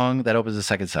 this song that opens the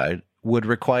second side would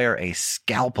require a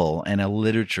scalpel and a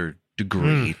literature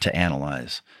degree to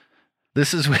analyze.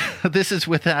 This is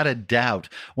without a doubt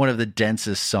one of the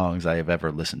densest songs I have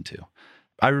ever listened to.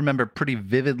 I remember pretty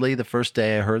vividly the first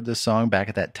day I heard this song back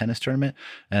at that tennis tournament,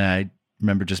 and I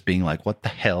remember just being like, what the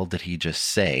hell did he just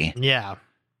say? Yeah.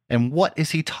 And what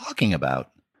is he talking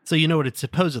about? So you know what it's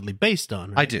supposedly based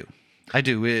on, right? I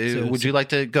do. Would you like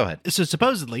to go ahead? So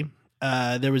supposedly,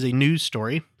 there was a news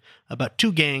story about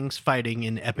two gangs fighting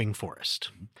in Epping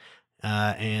Forest.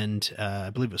 And I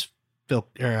believe it was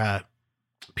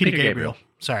Peter Gabriel.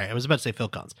 Sorry, I was about to say Phil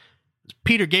Collins. It was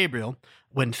Peter Gabriel.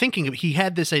 When thinking, he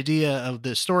had this idea of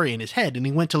the story in his head, and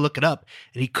he went to look it up,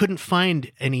 and he couldn't find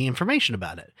any information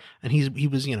about it. And he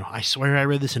was, I swear I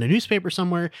read this in a newspaper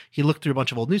somewhere. He looked through a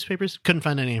bunch of old newspapers, couldn't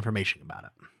find any information about it.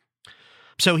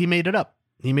 So he made it up.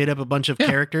 He made up a bunch of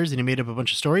characters, and he made up a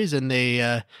bunch of stories, and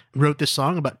they wrote this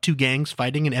song about two gangs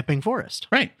fighting in Epping Forest.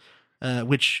 Right.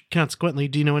 Which, consequently,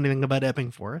 do you know anything about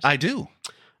Epping Forest? I do.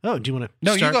 Oh, do you want to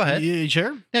No, start? you go ahead. You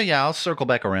sure? Yeah, I'll circle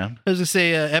back around. As I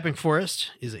say, Epping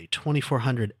Forest is a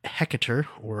 2,400 hectare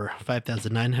or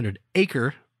 5,900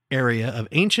 acre area of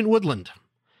ancient woodland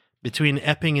between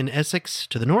Epping in Essex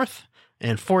to the north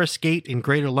and Forest Gate in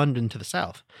Greater London to the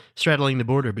south, straddling the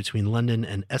border between London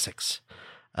and Essex.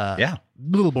 A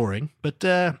little boring, but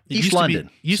East London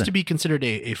used to be considered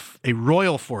a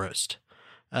royal forest.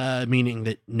 Meaning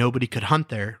that nobody could hunt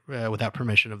there without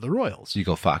permission of the royals. You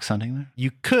go fox hunting there?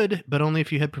 You could, but only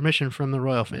if you had permission from the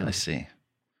royal family. I see.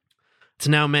 It's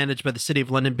now managed by the City of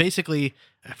London. Basically,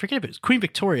 I forget if it was Queen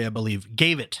Victoria, I believe,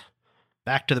 gave it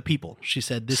back to the people. She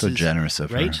said, "This is generous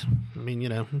of her." Right? I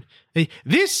mean,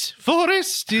 this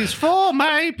forest is for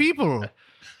my people."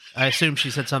 I assume she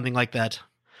said something like that.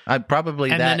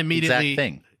 Probably and that then immediately, exact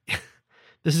thing.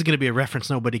 This is going to be a reference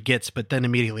nobody gets, but then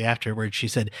immediately afterwards she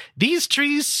said, "These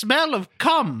trees smell of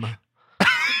cum."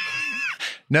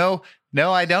 No,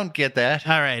 I don't get that.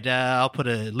 All right, I'll put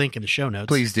a link in the show notes.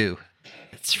 Please do.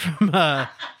 It's from, I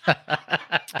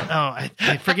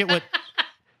forget what,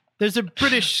 there's a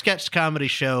British sketch comedy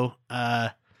show.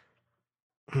 Man,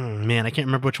 I can't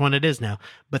remember which one it is now,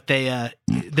 but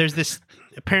there's this,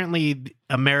 apparently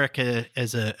America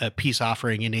as a peace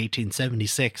offering in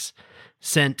 1876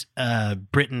 sent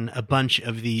Britain a bunch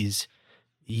of these,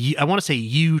 I want to say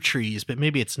yew trees, but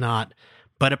maybe it's not.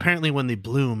 But apparently when they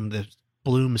bloom, the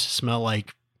blooms smell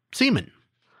like semen.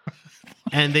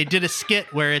 And they did a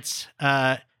skit where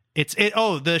the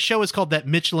show is called That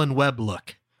Mitchell and Webb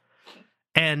Look.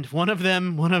 And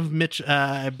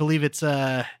I believe it's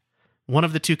one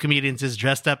of the two comedians is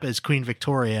dressed up as Queen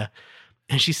Victoria.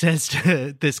 And she says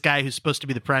to this guy who's supposed to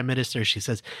be the prime minister, she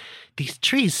says, "These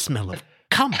trees smell of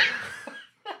cum."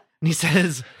 And he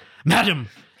says, "Madam,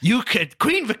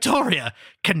 Queen Victoria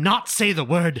cannot say the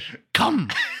word cum.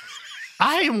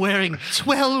 I am wearing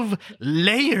 12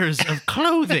 layers of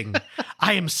clothing.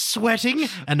 I am sweating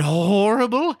and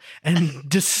horrible and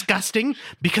disgusting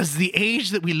because the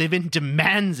age that we live in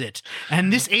demands it.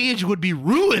 And this age would be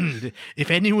ruined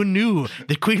if anyone knew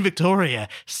that Queen Victoria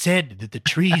said that the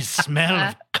trees smell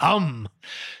of cum."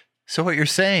 So what you're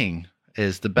saying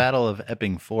is the Battle of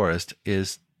Epping Forest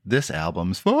is this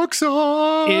album's folk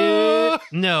song.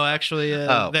 No, actually,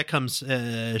 that comes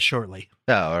shortly.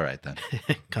 Oh, all right then.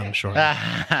 Comes shortly.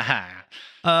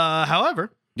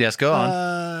 However, yes, go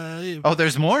on.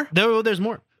 There's more? There's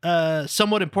more.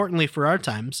 Somewhat importantly for our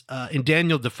times, in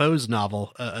Daniel Defoe's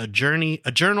novel, A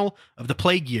Journal of the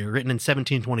Plague Year, written in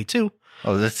 1722.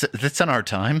 Oh, that's in our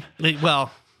time?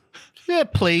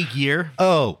 Plague year.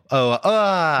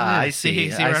 I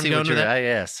see. I see what you're doing.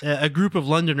 Yes. A group of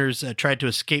Londoners tried to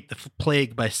escape the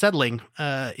plague by settling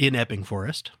in Epping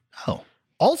Forest. Oh.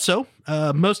 Also,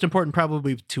 most important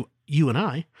probably to you and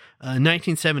I,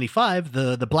 1975,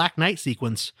 the Black Knight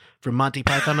sequence from Monty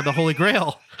Python and the Holy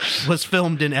Grail was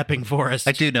filmed in Epping Forest.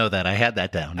 I do know that. I had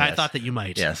that down. Yes. I thought that you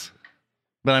might. Yes.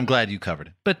 But I'm glad you covered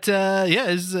it. But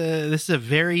this is a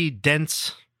very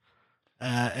dense,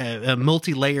 a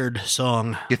multi-layered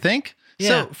song. You think? Yeah.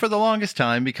 So for the longest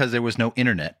time, because there was no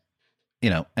internet,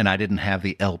 and I didn't have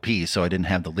the LP, so I didn't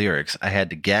have the lyrics, I had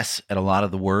to guess at a lot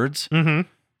of the words. Mm-hmm.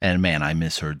 And man, I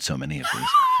misheard so many of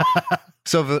these.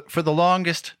 So for the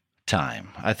longest time,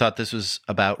 I thought this was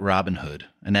about Robin Hood,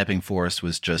 and Epping Forest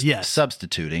was just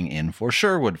substituting in for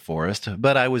Sherwood Forest,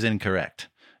 but I was incorrect.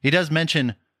 He does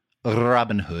mention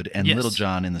Robin Hood and Little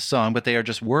John in the song, but they are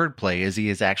just wordplay, as he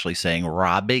is actually saying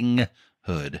robbing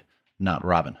Hood, not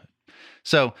Robin Hood.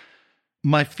 So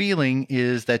my feeling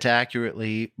is that to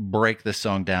accurately break this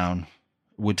song down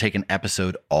would take an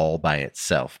episode all by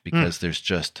itself, because there's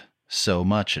just so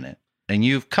much in it. And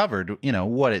you've covered,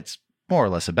 what it's more or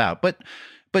less about. But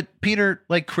But Peter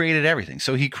like created everything.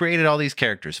 So he created all these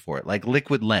characters for it, like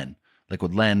Liquid Len.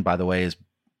 Liquid Len, by the way, is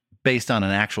based on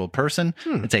an actual person.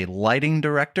 It's a lighting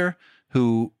director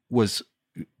who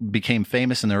became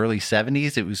famous in the early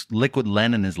 70s. It was Liquid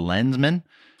Len and his Lensman.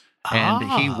 And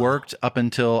he worked up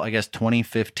until, I guess,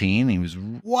 2015. He was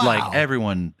like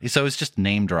everyone. So it's just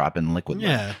name dropping Liquid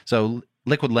Len. So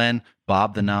Liquid Len,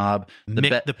 Bob the Knob,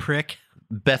 Mick the Prick,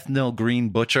 Bethnal Green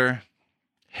Butcher,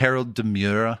 Harold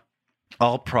Demura,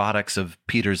 all products of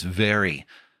Peter's very,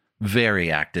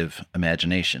 very active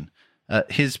imagination.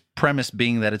 His premise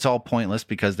being that it's all pointless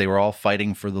because they were all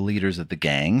fighting for the leaders of the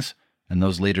gangs, and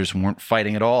those leaders weren't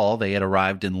fighting at all. They had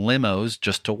arrived in limos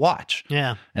just to watch.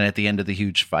 Yeah. And at the end of the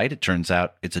huge fight, it turns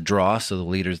out it's a draw, so the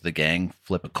leaders of the gang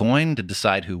flip a coin to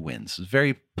decide who wins. It's a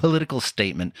very political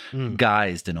statement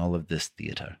guised in all of this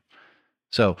theater.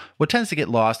 So what tends to get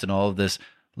lost in all of this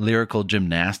lyrical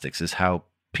gymnastics is how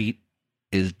Pete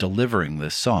is delivering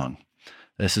this song.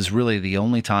 This is really the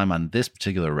only time on this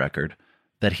particular record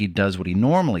that he does what he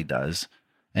normally does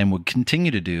and would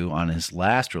continue to do on his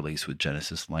last release with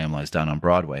Genesis, Lamb Lies Down on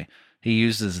Broadway. He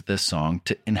uses this song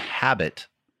to inhabit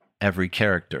every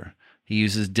character. He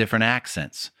uses different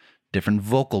accents, different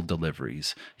vocal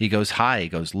deliveries. He goes high, he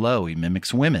goes low, he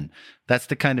mimics women. That's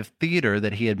the kind of theater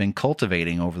that he had been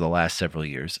cultivating over the last several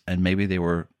years, and maybe they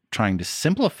were trying to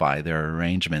simplify their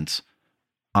arrangements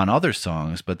on other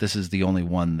songs, but this is the only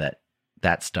one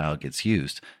that style gets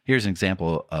used. Here's an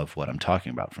example of what I'm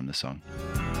talking about from this song.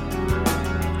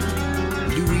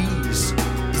 Louise,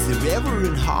 is the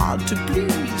Reverend hard to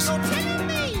please? Oh, tell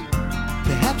me!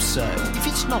 Perhaps, sir, if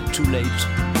it's not too late,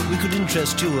 we could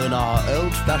interest you in our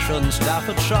old-fashioned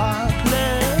Staffordshire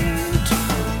plate.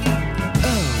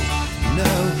 Oh,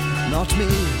 no, not me.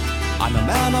 I'm a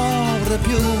man of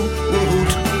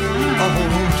repute.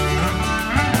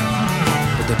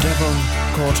 But the devil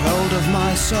caught hold of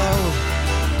my soul,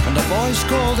 and a voice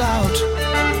called out,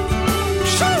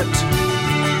 "Shoot!"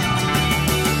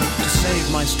 To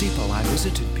save my steeple, I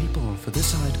visited people, for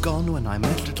this I'd gone when I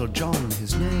met little John.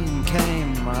 His name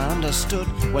came, I understood,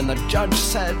 when the judge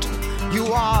said, "You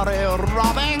are a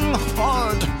robbing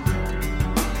hood."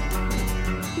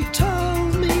 He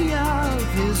told me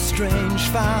of his strange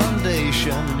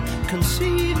foundation,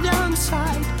 conceived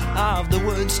outside of the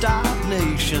Woodstock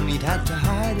nation. He'd had to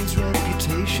hide his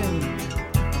reputation.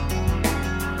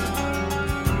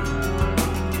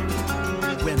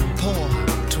 When poor,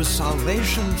 'twas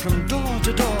salvation from door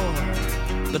to door.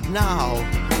 But now,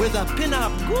 with a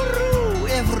pin-up guru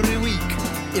every week,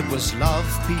 it was love,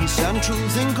 peace, and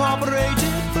truth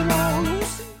incorporated for all who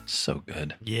see. So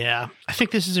good. Yeah. I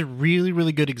think this is a really,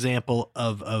 really good example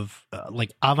of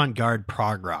like avant-garde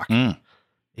prog rock.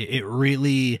 It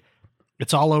really,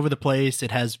 it's all over the place.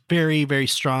 It has very, very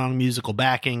strong musical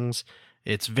backings.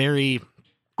 It's very,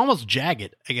 almost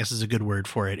jagged, I guess is a good word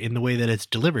for it, in the way that it's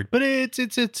delivered. But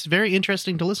it's very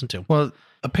interesting to listen to. Well,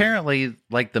 apparently,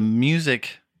 like the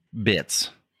music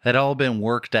bits had all been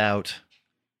worked out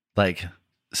like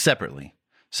separately.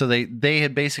 So they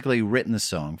had basically written the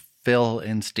song. Phil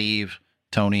and Steve,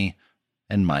 Tony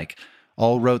and Mike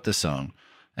all wrote the song,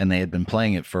 and they had been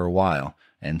playing it for a while.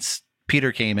 And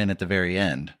Peter came in at the very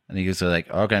end, and he was like,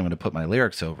 "Okay, I'm going to put my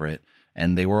lyrics over it."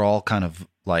 And they were all kind of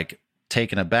like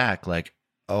taken aback, like,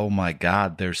 "Oh my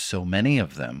God, there's so many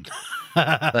of them."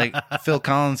 Like Phil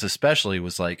Collins especially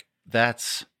was like,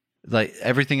 that's like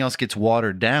everything else gets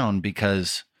watered down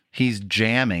because he's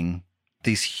jamming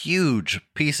these huge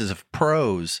pieces of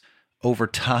prose over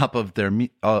top of their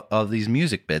of these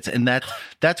music bits, and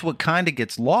that's what kind of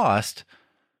gets lost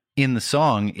in the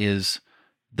song is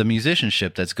the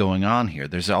musicianship that's going on here.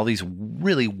 There's all these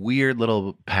really weird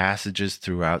little passages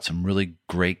throughout, some really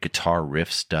great guitar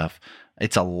riff stuff.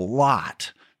 It's a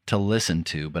lot to listen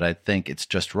to, but I think it's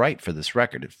just right for this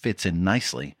record. It fits in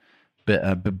nicely,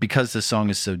 but because the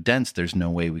song is so dense, there's no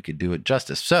way we could do it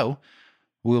justice. So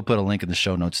we'll put a link in the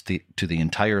show notes to the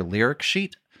entire lyric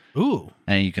sheet. Ooh.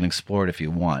 And you can explore it if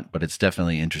you want, but it's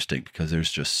definitely interesting because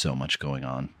there's just so much going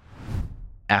on.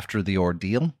 After the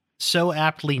Ordeal. So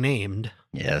aptly named.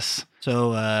 Yes.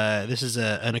 So this is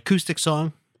an acoustic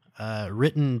song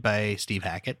written by Steve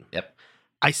Hackett. Yep.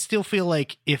 I still feel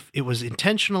like if it was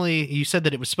intentionally, you said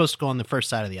that it was supposed to go on the first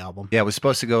side of the album. Yeah, it was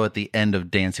supposed to go at the end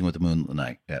of Dancing with the Moonlit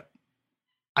Night. Yep.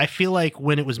 I feel like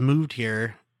when it was moved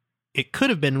here, it could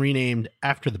have been renamed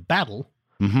After the Battle,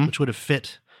 which would have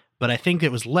fit. But I think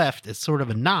it was left as sort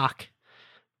of a knock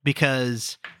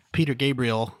because Peter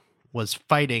Gabriel was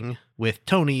fighting with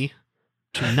Tony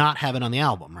to not have it on the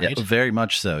album, right? Yeah, very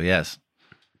much so, yes.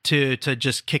 to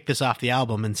just kick this off the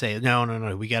album and say,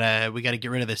 no, we gotta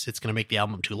get rid of this. It's gonna make the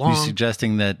album too long. Are you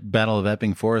suggesting that Battle of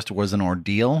Epping Forest was an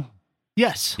ordeal?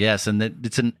 Yes. Yes, and that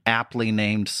it's an aptly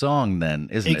named song then,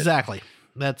 isn't it? Exactly.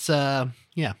 That's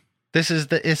yeah. This is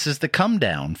the come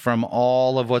down from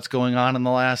all of what's going on in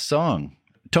the last song.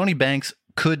 Tony Banks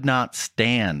could not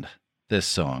stand this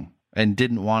song and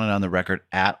didn't want it on the record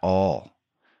at all,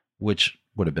 which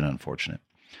would have been unfortunate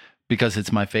because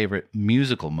it's my favorite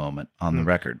musical moment on the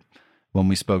record. When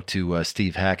we spoke to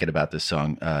Steve Hackett about this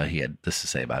song, he had this to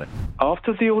say about it.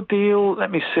 After the ordeal,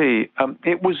 let me see.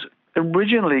 It was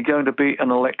originally going to be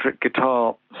an electric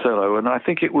guitar solo, and I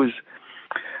think it was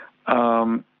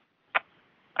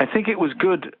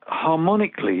good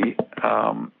harmonically,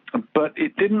 but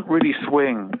it didn't really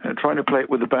swing. Trying to play it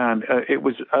with the band, it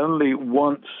was only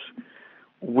once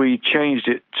we changed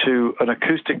it to an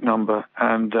acoustic number,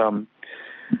 and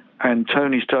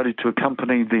Tony started to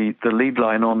accompany the lead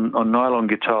line on nylon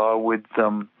guitar with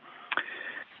a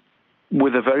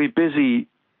very busy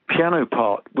piano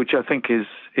part, which I think is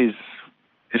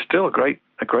still a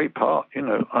great part, you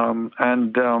know,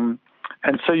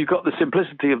 and so you've got the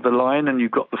simplicity of the line, and you've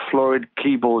got the florid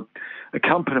keyboard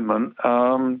accompaniment.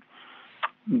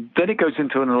 Then it goes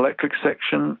into an electric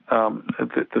section.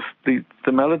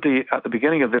 The melody at the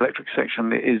beginning of the electric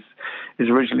section is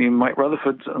originally Mike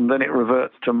Rutherford's, and then it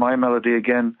reverts to my melody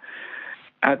again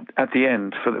at the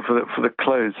end for the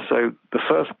close. So the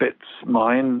first bit's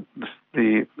mine.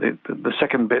 The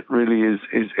second bit really is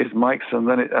Mike's, and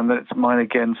then it's mine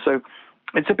again. So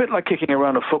it's a bit like kicking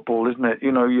around a football, isn't it?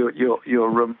 You know, you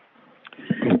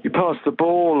pass the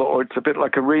ball, or it's a bit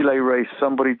like a relay race.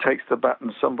 Somebody takes the bat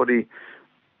and somebody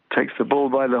takes the ball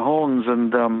by the horns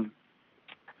and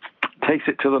takes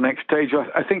it to the next stage.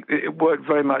 I think it worked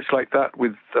very much like that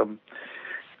with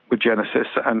Genesis,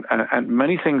 and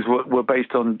many things were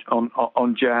based on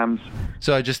jams.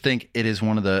 So I just think it is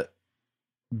one of the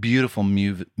beautiful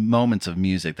moments of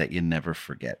music that you never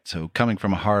forget. So coming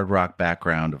from a hard rock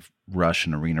background of Rush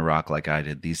and arena rock like I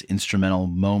did, these instrumental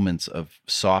moments of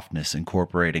softness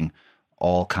incorporating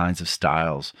all kinds of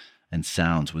styles and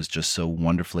sounds was just so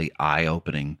wonderfully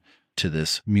eye-opening to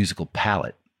this musical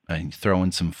palette. And you throw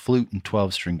in some flute and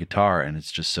 12-string guitar, and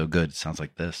it's just so good. It sounds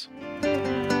like this.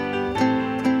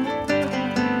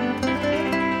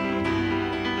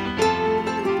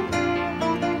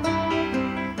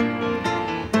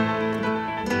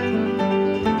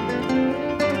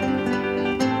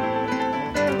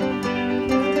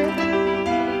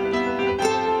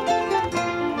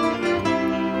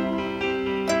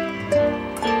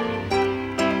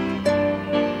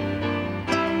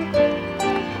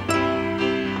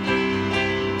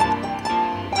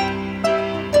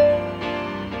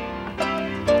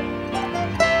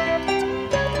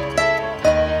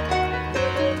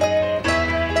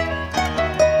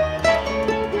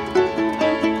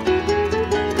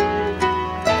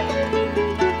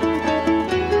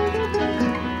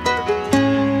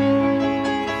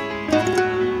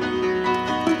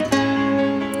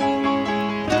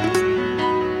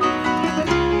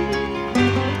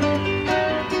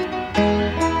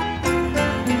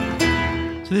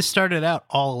 This started out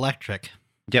all electric.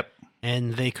 Yep.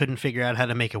 And they couldn't figure out how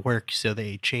to make it work, so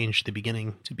they changed the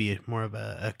beginning to be more of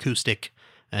a acoustic.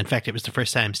 In fact, it was the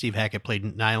first time Steve Hackett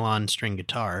played nylon string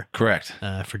guitar. Correct.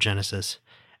 For Genesis.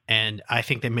 And I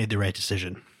think they made the right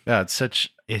decision. Yeah, it's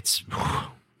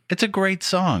a great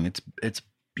song. It's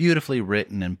beautifully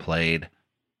written and played.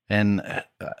 And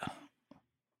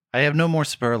I have no more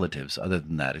superlatives other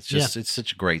than that. It's just, It's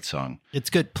such a great song. It's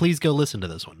good. Please go listen to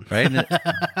this one. Right?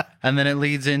 And then it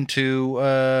leads into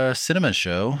Cinema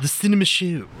Show. The Cinema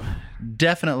Show.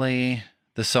 Definitely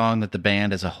the song that the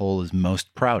band as a whole is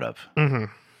most proud of.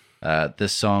 Mm-hmm.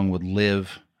 This song would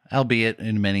live, albeit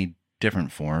in many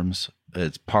different forms.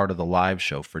 It's part of the live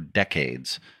show for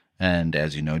decades. And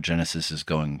as you know, Genesis is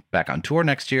going back on tour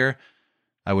next year.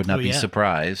 I would not be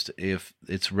surprised if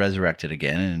it's resurrected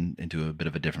again and into a bit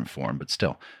of a different form, but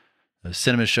still. The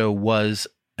Cinema Show was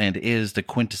and is the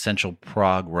quintessential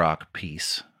prog rock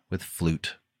piece with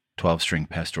flute, 12-string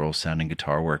pastoral sounding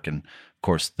guitar work, and of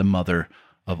course, the mother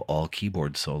of all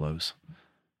keyboard solos.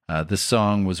 This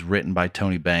song was written by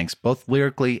Tony Banks, both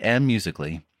lyrically and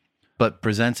musically, but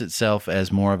presents itself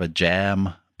as more of a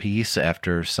jam piece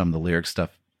after some of the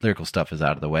lyrical stuff is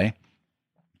out of the way.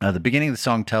 The beginning of the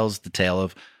song tells the tale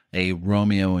of a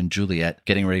Romeo and Juliet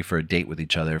getting ready for a date with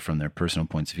each other from their personal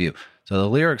points of view. So the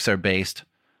lyrics are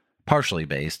partially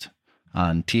based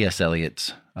on T.S.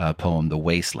 Eliot's poem, The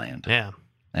Wasteland. Yeah.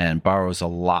 And borrows a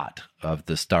lot of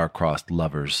the star-crossed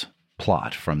lovers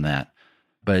plot from that.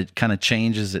 but it kind of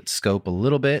changes its scope a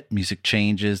little bit. Music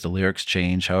changes, the lyrics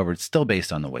change. However, it's still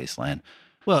based on The Wasteland.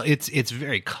 Well, it's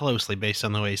very closely based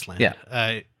on The Wasteland. Yeah.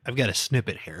 I've got a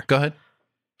snippet here. Go ahead.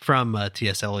 From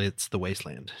T.S. Eliot's The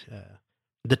Wasteland.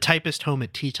 The typist home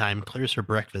at tea time clears her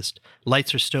breakfast, lights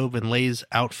her stove, and lays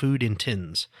out food in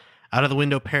tins. Out of the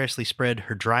window, perilously spread,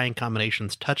 her drying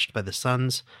combinations touched by the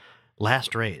sun's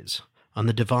last rays. On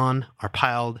the divan are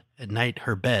piled at night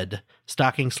her bed,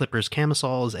 stocking slippers,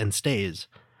 camisoles, and stays.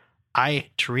 I,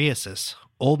 Tiresias,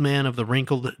 old man of the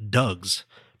wrinkled dugs,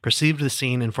 perceived the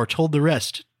scene and foretold the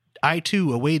rest. I,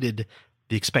 too, awaited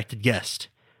the expected guest.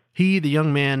 He, the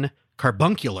young man,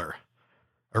 carbuncular,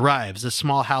 arrives, a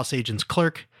small house agent's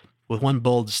clerk, with one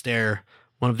bold stare,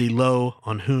 one of the low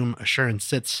on whom assurance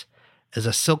sits, as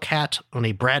a silk hat on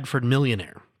a Bradford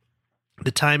millionaire.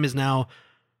 The time is now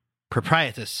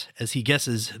propitious, as he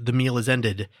guesses the meal is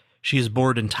ended. She is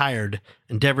bored and tired,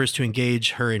 endeavors to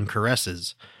engage her in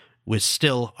caresses, which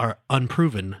still are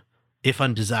unproven, if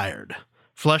undesired.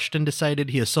 Flushed and decided,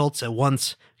 he assaults at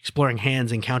once, exploring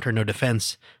hands encounter no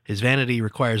defense. His vanity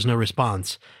requires no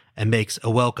response, and makes a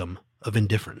welcome of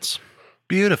indifference.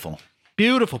 Beautiful.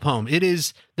 Beautiful poem.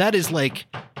 That is like,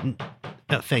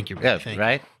 oh, thank you. Yeah, thank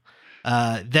right? You.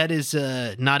 That is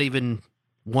not even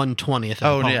 1/20th of the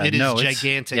poem. Yeah, it is no,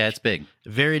 gigantic. It's big.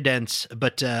 Very dense,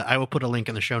 but I will put a link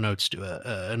in the show notes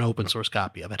to an open source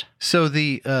copy of it. So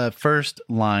the first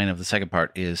line of the second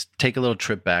part is, take a little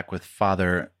trip back with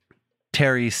Father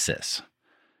Tiresias.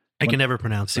 I can never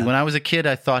pronounce that. When I was a kid,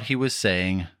 I thought he was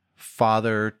saying,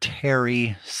 Father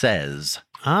Terry says.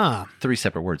 3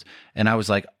 separate words. And I was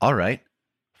like, all right,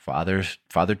 Father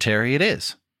Terry it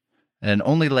is. And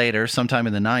only later, sometime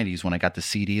in the 90s, when I got the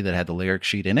CD that had the lyric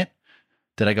sheet in it,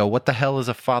 did I go, what the hell is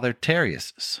a Father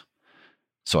Tiresias?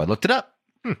 So I looked it up.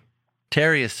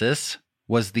 Tiresias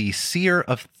was the seer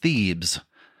of Thebes.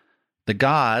 The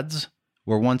gods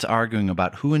were once arguing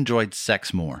about who enjoyed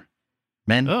sex more,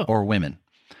 men or women.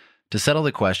 To settle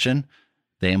the question,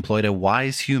 they employed a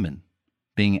wise human.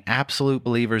 Being absolute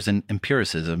believers in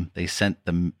empiricism, they sent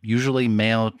the usually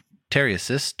male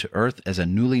Tiresias to Earth as a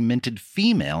newly minted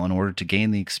female in order to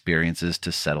gain the experiences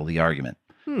to settle the argument.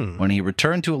 When he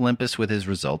returned to Olympus with his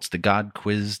results, the gods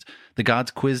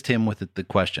quizzed him with the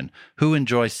question, who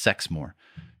enjoys sex more?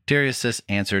 Tiresias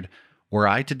answered, were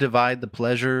I to divide the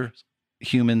pleasure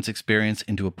humans experience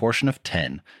into a portion of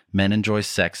 10, men enjoy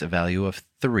sex a value of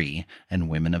 3, and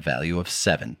women a value of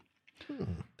 7.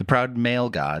 The proud male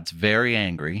gods, very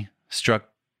angry, struck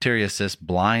Tiresias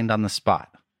blind on the spot.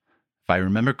 If I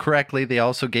remember correctly, they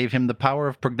also gave him the power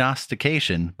of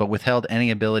prognostication, but withheld any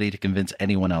ability to convince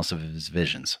anyone else of his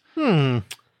visions. So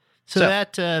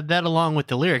that along with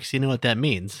the lyrics, you know what that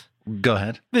means. Go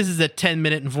ahead. This is a 10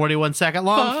 minute and 41 second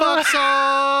long fuck song.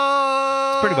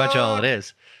 That's pretty much all it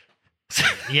is.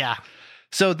 Yeah.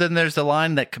 So then there's the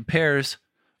line that compares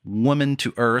woman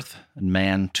to earth and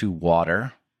man to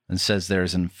water, and says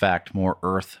there's in fact more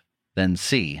earth than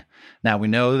sea. Now we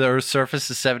know the Earth's surface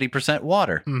is 70%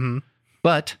 water,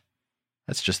 but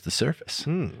that's just the surface.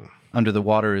 Under the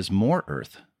water is more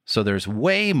earth, so there's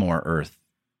way more earth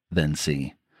than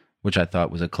sea, which I thought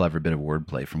was a clever bit of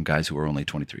wordplay from guys who were only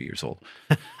 23 years old.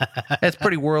 That's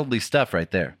pretty worldly stuff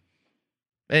right there.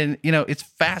 And, it's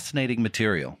fascinating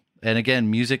material. And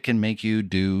again, music can make you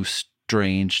do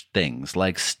strange things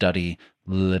like study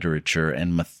literature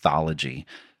and mythology.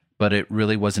 But it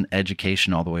really was an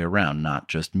education all the way around, not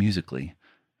just musically.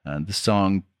 The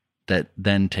song that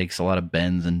then takes a lot of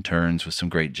bends and turns with some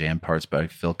great jam parts by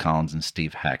Phil Collins and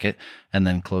Steve Hackett, and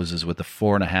then closes with a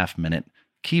 4.5-minute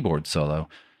keyboard solo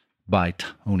by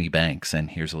Tony Banks.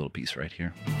 And here's a little piece right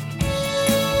here.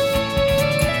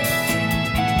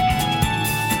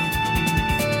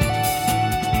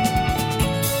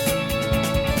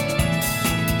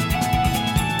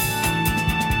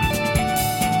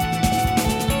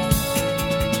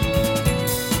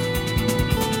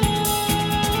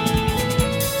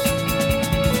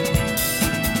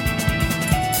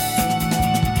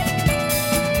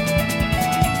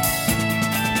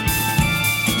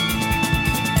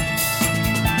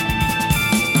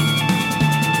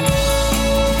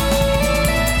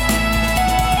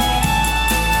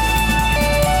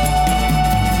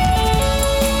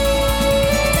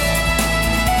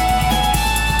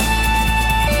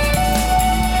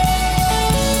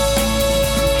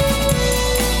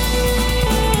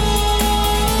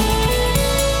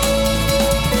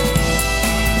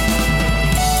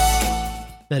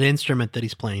 That instrument that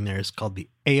he's playing there is called the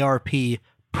ARP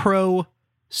Pro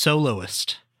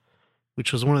Soloist,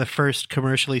 which was one of the first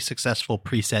commercially successful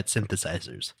preset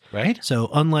synthesizers. Right. So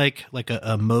unlike like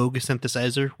a Moog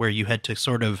synthesizer where you had to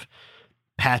sort of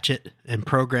patch it and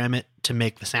program it to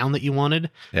make the sound that you wanted.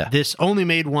 Yeah. This only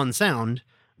made one sound,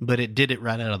 but it did it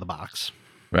right out of the box.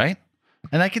 Right?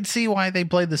 And I can see why they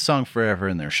played this song forever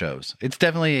in their shows. It's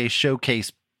definitely a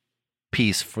showcase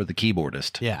piece for the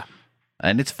keyboardist. Yeah.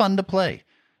 And it's fun to play.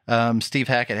 Steve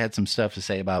Hackett had some stuff to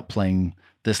say about playing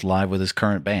this live with his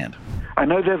current band. I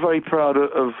know they're very proud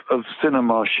of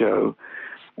Cinema Show,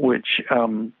 which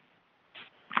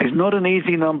is not an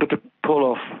easy number to pull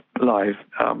off live,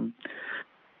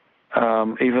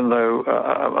 even though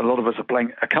a lot of us are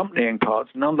playing accompanying parts.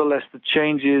 Nonetheless, the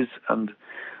changes and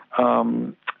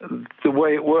the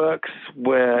way it works,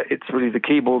 where it's really the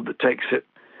keyboard that takes it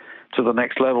to the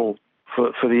next level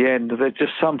for the end. There's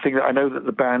just something that I know that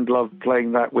the band loved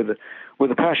playing that with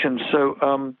a passion.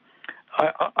 So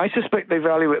I suspect they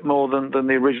value it more than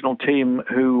the original team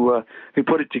who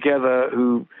put it together,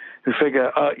 who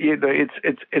figure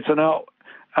it's an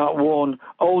outworn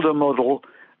older model,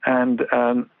 and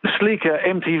sleeker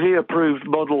MTV approved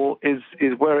model is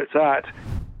where it's at.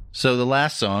 So the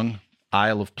last song,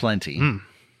 Isle of Plenty,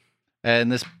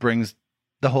 and this brings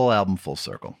the whole album full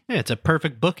circle. Yeah, it's a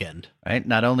perfect bookend. Right?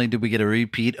 Not only did we get a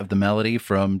repeat of the melody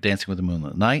from Dancing with the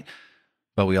Moonlit Night,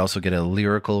 but we also get a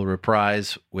lyrical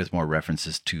reprise with more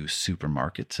references to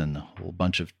supermarkets and a whole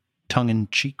bunch of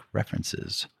tongue-in-cheek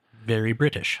references. Very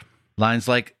British. Lines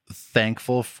like,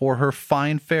 thankful for her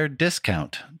fine fare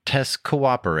discount, Tess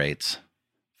cooperates.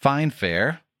 Fine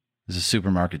Fare is a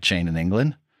supermarket chain in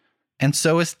England, and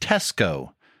so is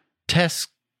Tesco. Tess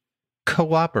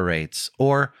cooperates,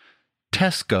 or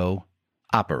Tesco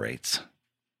operates.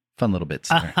 Fun little bits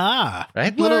there. Aha!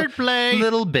 Right? Wordplay!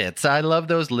 Little bits. I love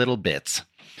those little bits.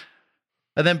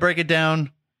 And then break it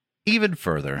down even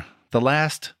further. The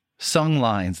last sung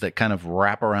lines that kind of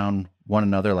wrap around one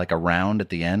another like a round at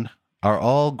the end are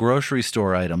all grocery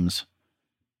store items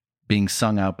being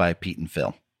sung out by Pete and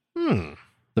Phil.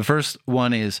 The first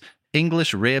one is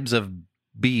English ribs of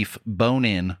beef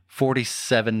bone-in,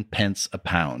 47 pence a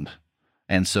pound,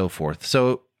 and so forth.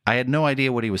 So I had no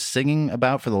idea what he was singing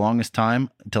about for the longest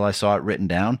time until I saw it written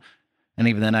down. And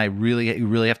even then, you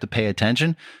really have to pay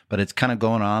attention, but it's kind of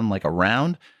going on like a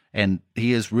round, and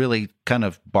he is really kind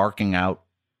of barking out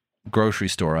grocery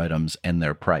store items and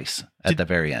their price at the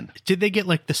very end. Did they get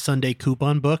like the Sunday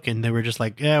coupon book and they were just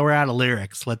like, yeah, we're out of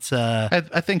lyrics. Let's I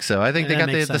think so. I think they got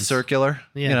the circular.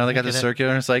 Yeah, they got the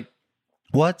circular. It's like,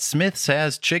 what Smith's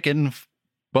has chicken,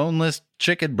 boneless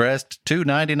chicken breast,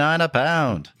 $2.99 a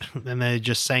pound. And they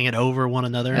just sang it over one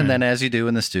another. And then as you do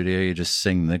in the studio, you just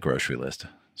sing the grocery list.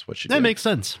 That's what you do. That makes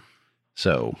sense.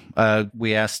 So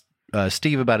we asked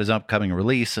Steve about his upcoming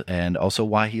release and also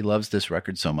why he loves this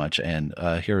record so much. And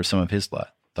here are some of his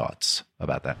thoughts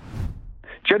about that.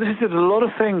 Genesis did a lot of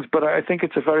things, but I think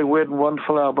it's a very weird and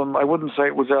wonderful album. I wouldn't say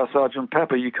it was our Sgt.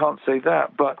 Pepper. You can't say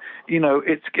that. But, you know,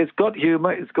 it's got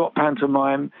humor. It's got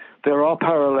pantomime. There are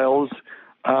parallels.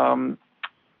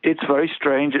 It's very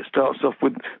strange. It starts off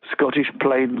with Scottish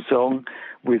plain song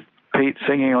with Pete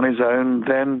singing on his own.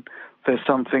 Then there's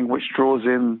something which draws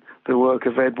in the work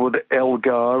of Edward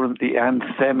Elgar and the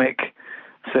anthemic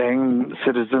thing,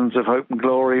 Citizens of Hope and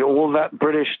Glory, all that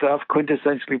British stuff,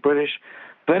 quintessentially British.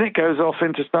 Then it goes off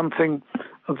into something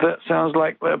that sounds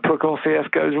like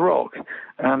Prokofiev Goes Rock.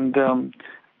 And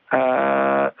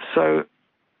so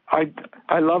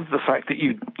I love the fact that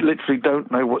you literally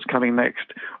don't know what's coming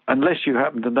next, unless you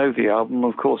happen to know the album,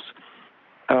 of course.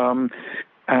 But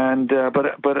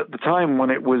at the time when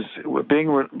it was being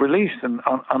released and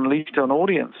unleashed on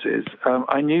audiences,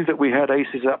 I knew that we had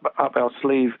aces up our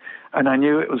sleeve, and I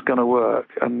knew it was going to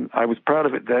work. And I was proud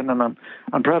of it then, and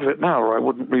I'm proud of it now, or I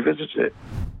wouldn't revisit it.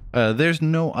 There's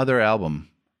no other album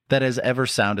that has ever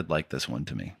sounded like this one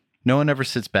to me. No one ever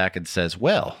sits back and says,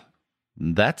 well,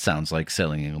 that sounds like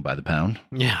Selling Eagle by the Pound.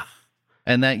 Yeah.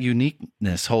 And that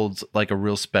uniqueness holds like a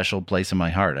real special place in my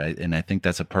heart. And I think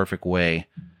that's a perfect way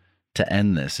to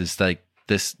end this. Is like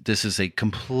this is a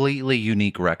completely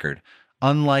unique record,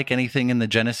 unlike anything in the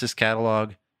Genesis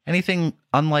catalog,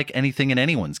 unlike anything in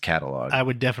anyone's catalog. I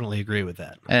would definitely agree with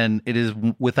that. And it is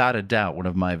without a doubt one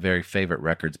of my very favorite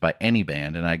records by any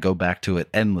band, and I go back to it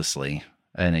endlessly,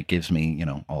 and it gives me,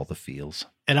 all the feels.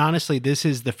 And honestly, this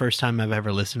is the first time I've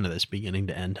ever listened to this beginning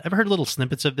to end. I've heard little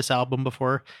snippets of this album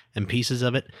before and pieces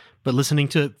of it, but listening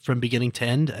to it from beginning to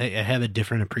end, I have a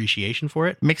different appreciation for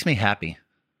it. Makes me happy.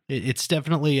 It's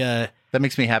definitely that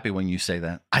makes me happy when you say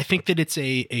that. I think that it's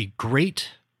a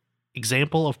great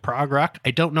example of prog rock.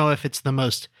 I don't know if it's the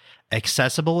most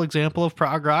accessible example of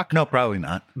prog rock. No, probably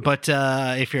not. But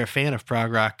if you're a fan of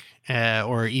prog rock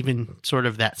or even sort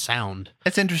of that sound.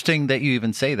 It's interesting that you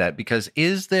even say that, because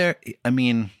is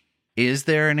is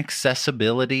there an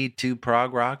accessibility to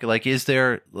prog rock? Like, is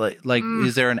there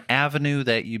is there an avenue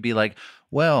that you'd be like,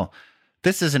 well,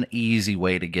 this is an easy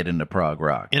way to get into prog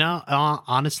rock? You know,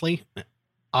 honestly,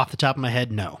 off the top of my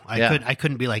head, no. I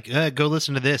couldn't be like, go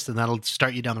listen to this and that'll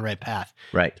start you down the right path.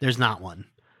 Right. There's not one.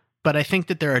 But I think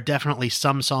that there are definitely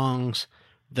some songs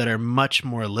that are much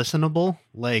more listenable.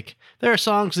 Like, there are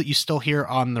songs that you still hear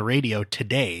on the radio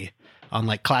today on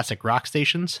like classic rock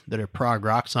stations that are prog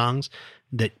rock songs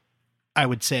that I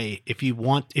would say if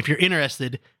you're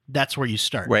interested, that's where you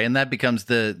start. Right. And that becomes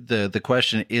the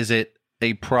question, is it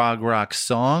a prog rock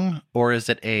song or is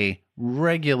it a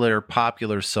regular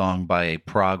popular song by a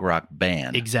prog rock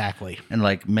band? Exactly. And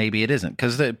like, maybe it isn't,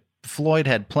 because Floyd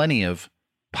had plenty of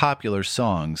popular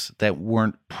songs that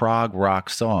weren't prog rock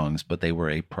songs, but they were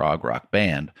a prog rock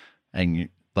band. And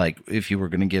like, if you were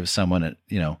going to give someone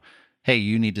hey,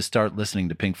 you need to start listening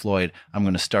to Pink Floyd, I'm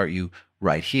going to start you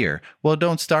right here. Well,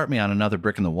 don't start me on Another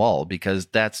Brick in the Wall, because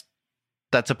that's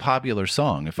a popular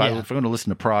song. If I'm going to listen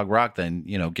to prog rock, then,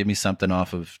 give me something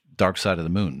off of Dark Side of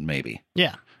the Moon, maybe.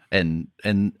 Yeah. And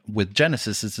with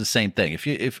Genesis, it's the same thing.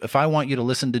 If I want you to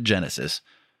listen to Genesis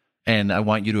and I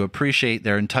want you to appreciate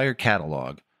their entire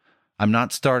catalog, I'm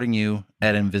not starting you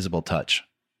at Invisible Touch.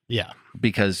 Yeah.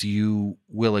 Because you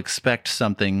will expect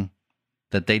something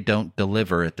that they don't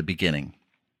deliver at the beginning.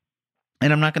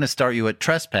 And I'm not going to start you at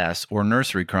Trespass or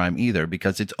Nursery Crime either,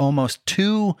 because it's almost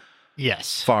too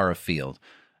far afield.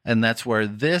 And that's where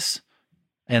this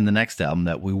and the next album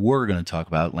that we were going to talk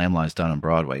about, Lamb Lies Down on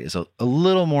Broadway, is a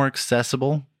little more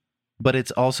accessible, but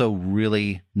it's also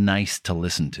really nice to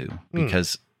listen to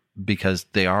because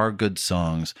they are good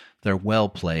songs. They're well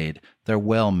played. They're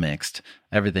well mixed.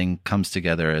 Everything comes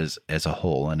together as a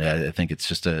whole. And I think it's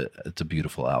just it's a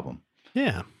beautiful album.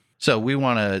 Yeah. So we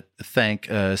want to thank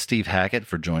Steve Hackett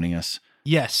for joining us.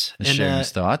 Yes. And sharing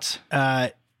his thoughts.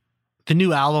 The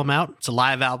new album out. It's a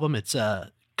live album. It's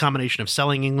a combination of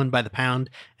Selling England by the Pound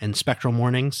and Spectral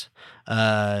Mornings,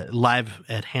 live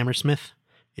at Hammersmith.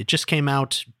 It just came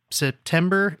out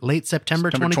late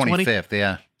September 2020. 25th,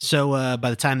 yeah. So by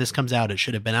the time this comes out, it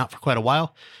should have been out for quite a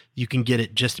while. You can get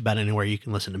it just about anywhere you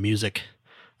can listen to music.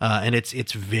 And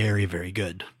it's very, very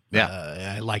good.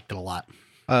 Yeah. I liked it a lot.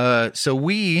 So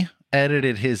we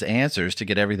edited his answers to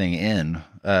get everything in.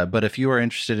 But if you are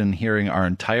interested in hearing our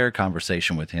entire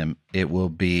conversation with him, it will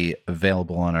be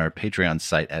available on our Patreon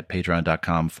site at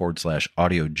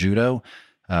patreon.com/audio judo.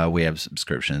 We have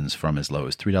subscriptions from as low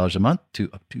as $3 a month to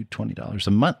up to $20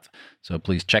 a month. So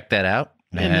please check that out.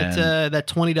 And it's that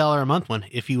 $20 a month one.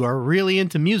 If you are really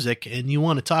into music and you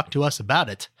want to talk to us about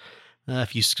it,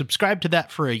 if you subscribe to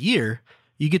that for a year,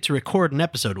 you get to record an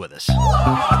episode with us. So, it's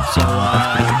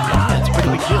a pretty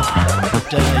big deal. But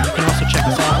you can also check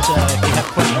us out if you have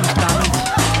questions, comments,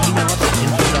 email us at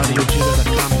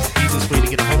info.audiojudo.com. It's the easiest way to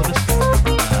get a hold of us.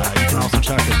 You can also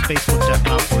talk to us at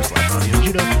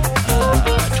facebook.com/audiojudo.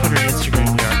 Twitter and Instagram,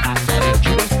 we are at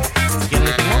audiojudo. Get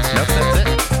anything else? Nope, that's it.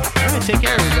 All right, take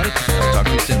care, everybody. Talk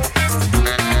to you soon.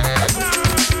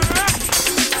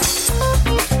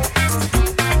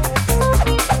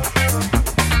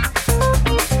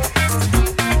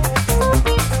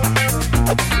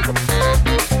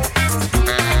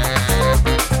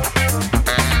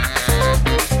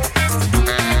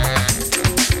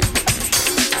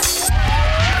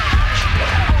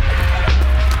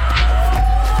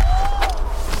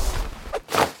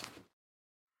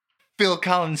 Phil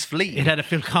Collins Flea. It had a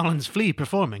Phil Collins Flea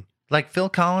performing. Like Phil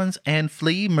Collins and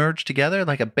Flea merged together,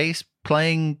 like a bass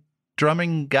playing,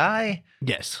 drumming guy?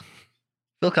 Yes.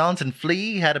 Phil Collins and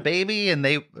Flea had a baby and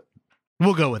they...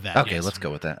 We'll go with that. Okay, yes. Let's go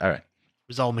with that. All right. It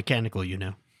was all mechanical, you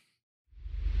know.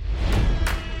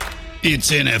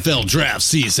 It's NFL draft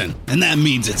season, and that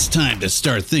means it's time to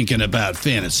start thinking about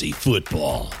fantasy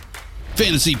football.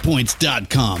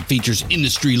 FantasyPoints.com features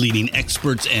industry-leading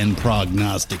experts and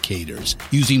prognosticators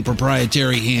using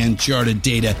proprietary hand-charted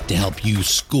data to help you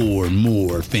score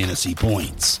more fantasy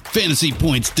points.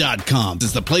 FantasyPoints.com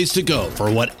is the place to go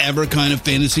for whatever kind of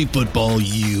fantasy football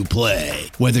you play.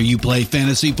 Whether you play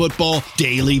fantasy football,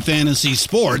 daily fantasy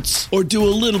sports, or do a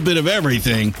little bit of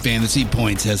everything, Fantasy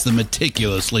Points has the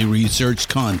meticulously researched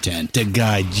content to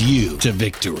guide you to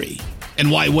victory. And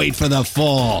why wait for the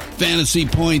fall? Fantasy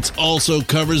Points also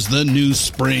covers the new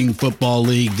spring football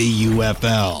league, the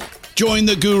UFL. Join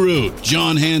the guru,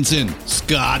 John Hansen,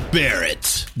 Scott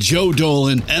Barrett, Joe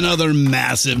Dolan, and other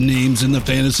massive names in the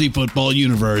fantasy football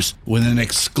universe with an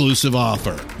exclusive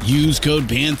offer. Use code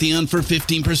Pantheon for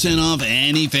 15% off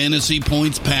any Fantasy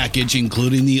Points package,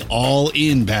 including the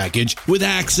all-in package, with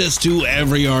access to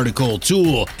every article,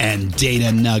 tool, and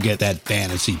data nugget that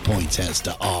Fantasy Points has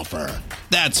to offer.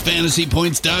 That's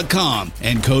fantasypoints.com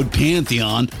and code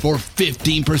Pantheon for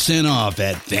 15% off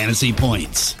at Fantasy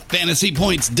Points.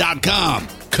 Fantasypoints.com,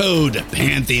 code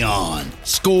Pantheon.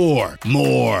 Score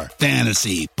more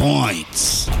fantasy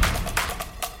points.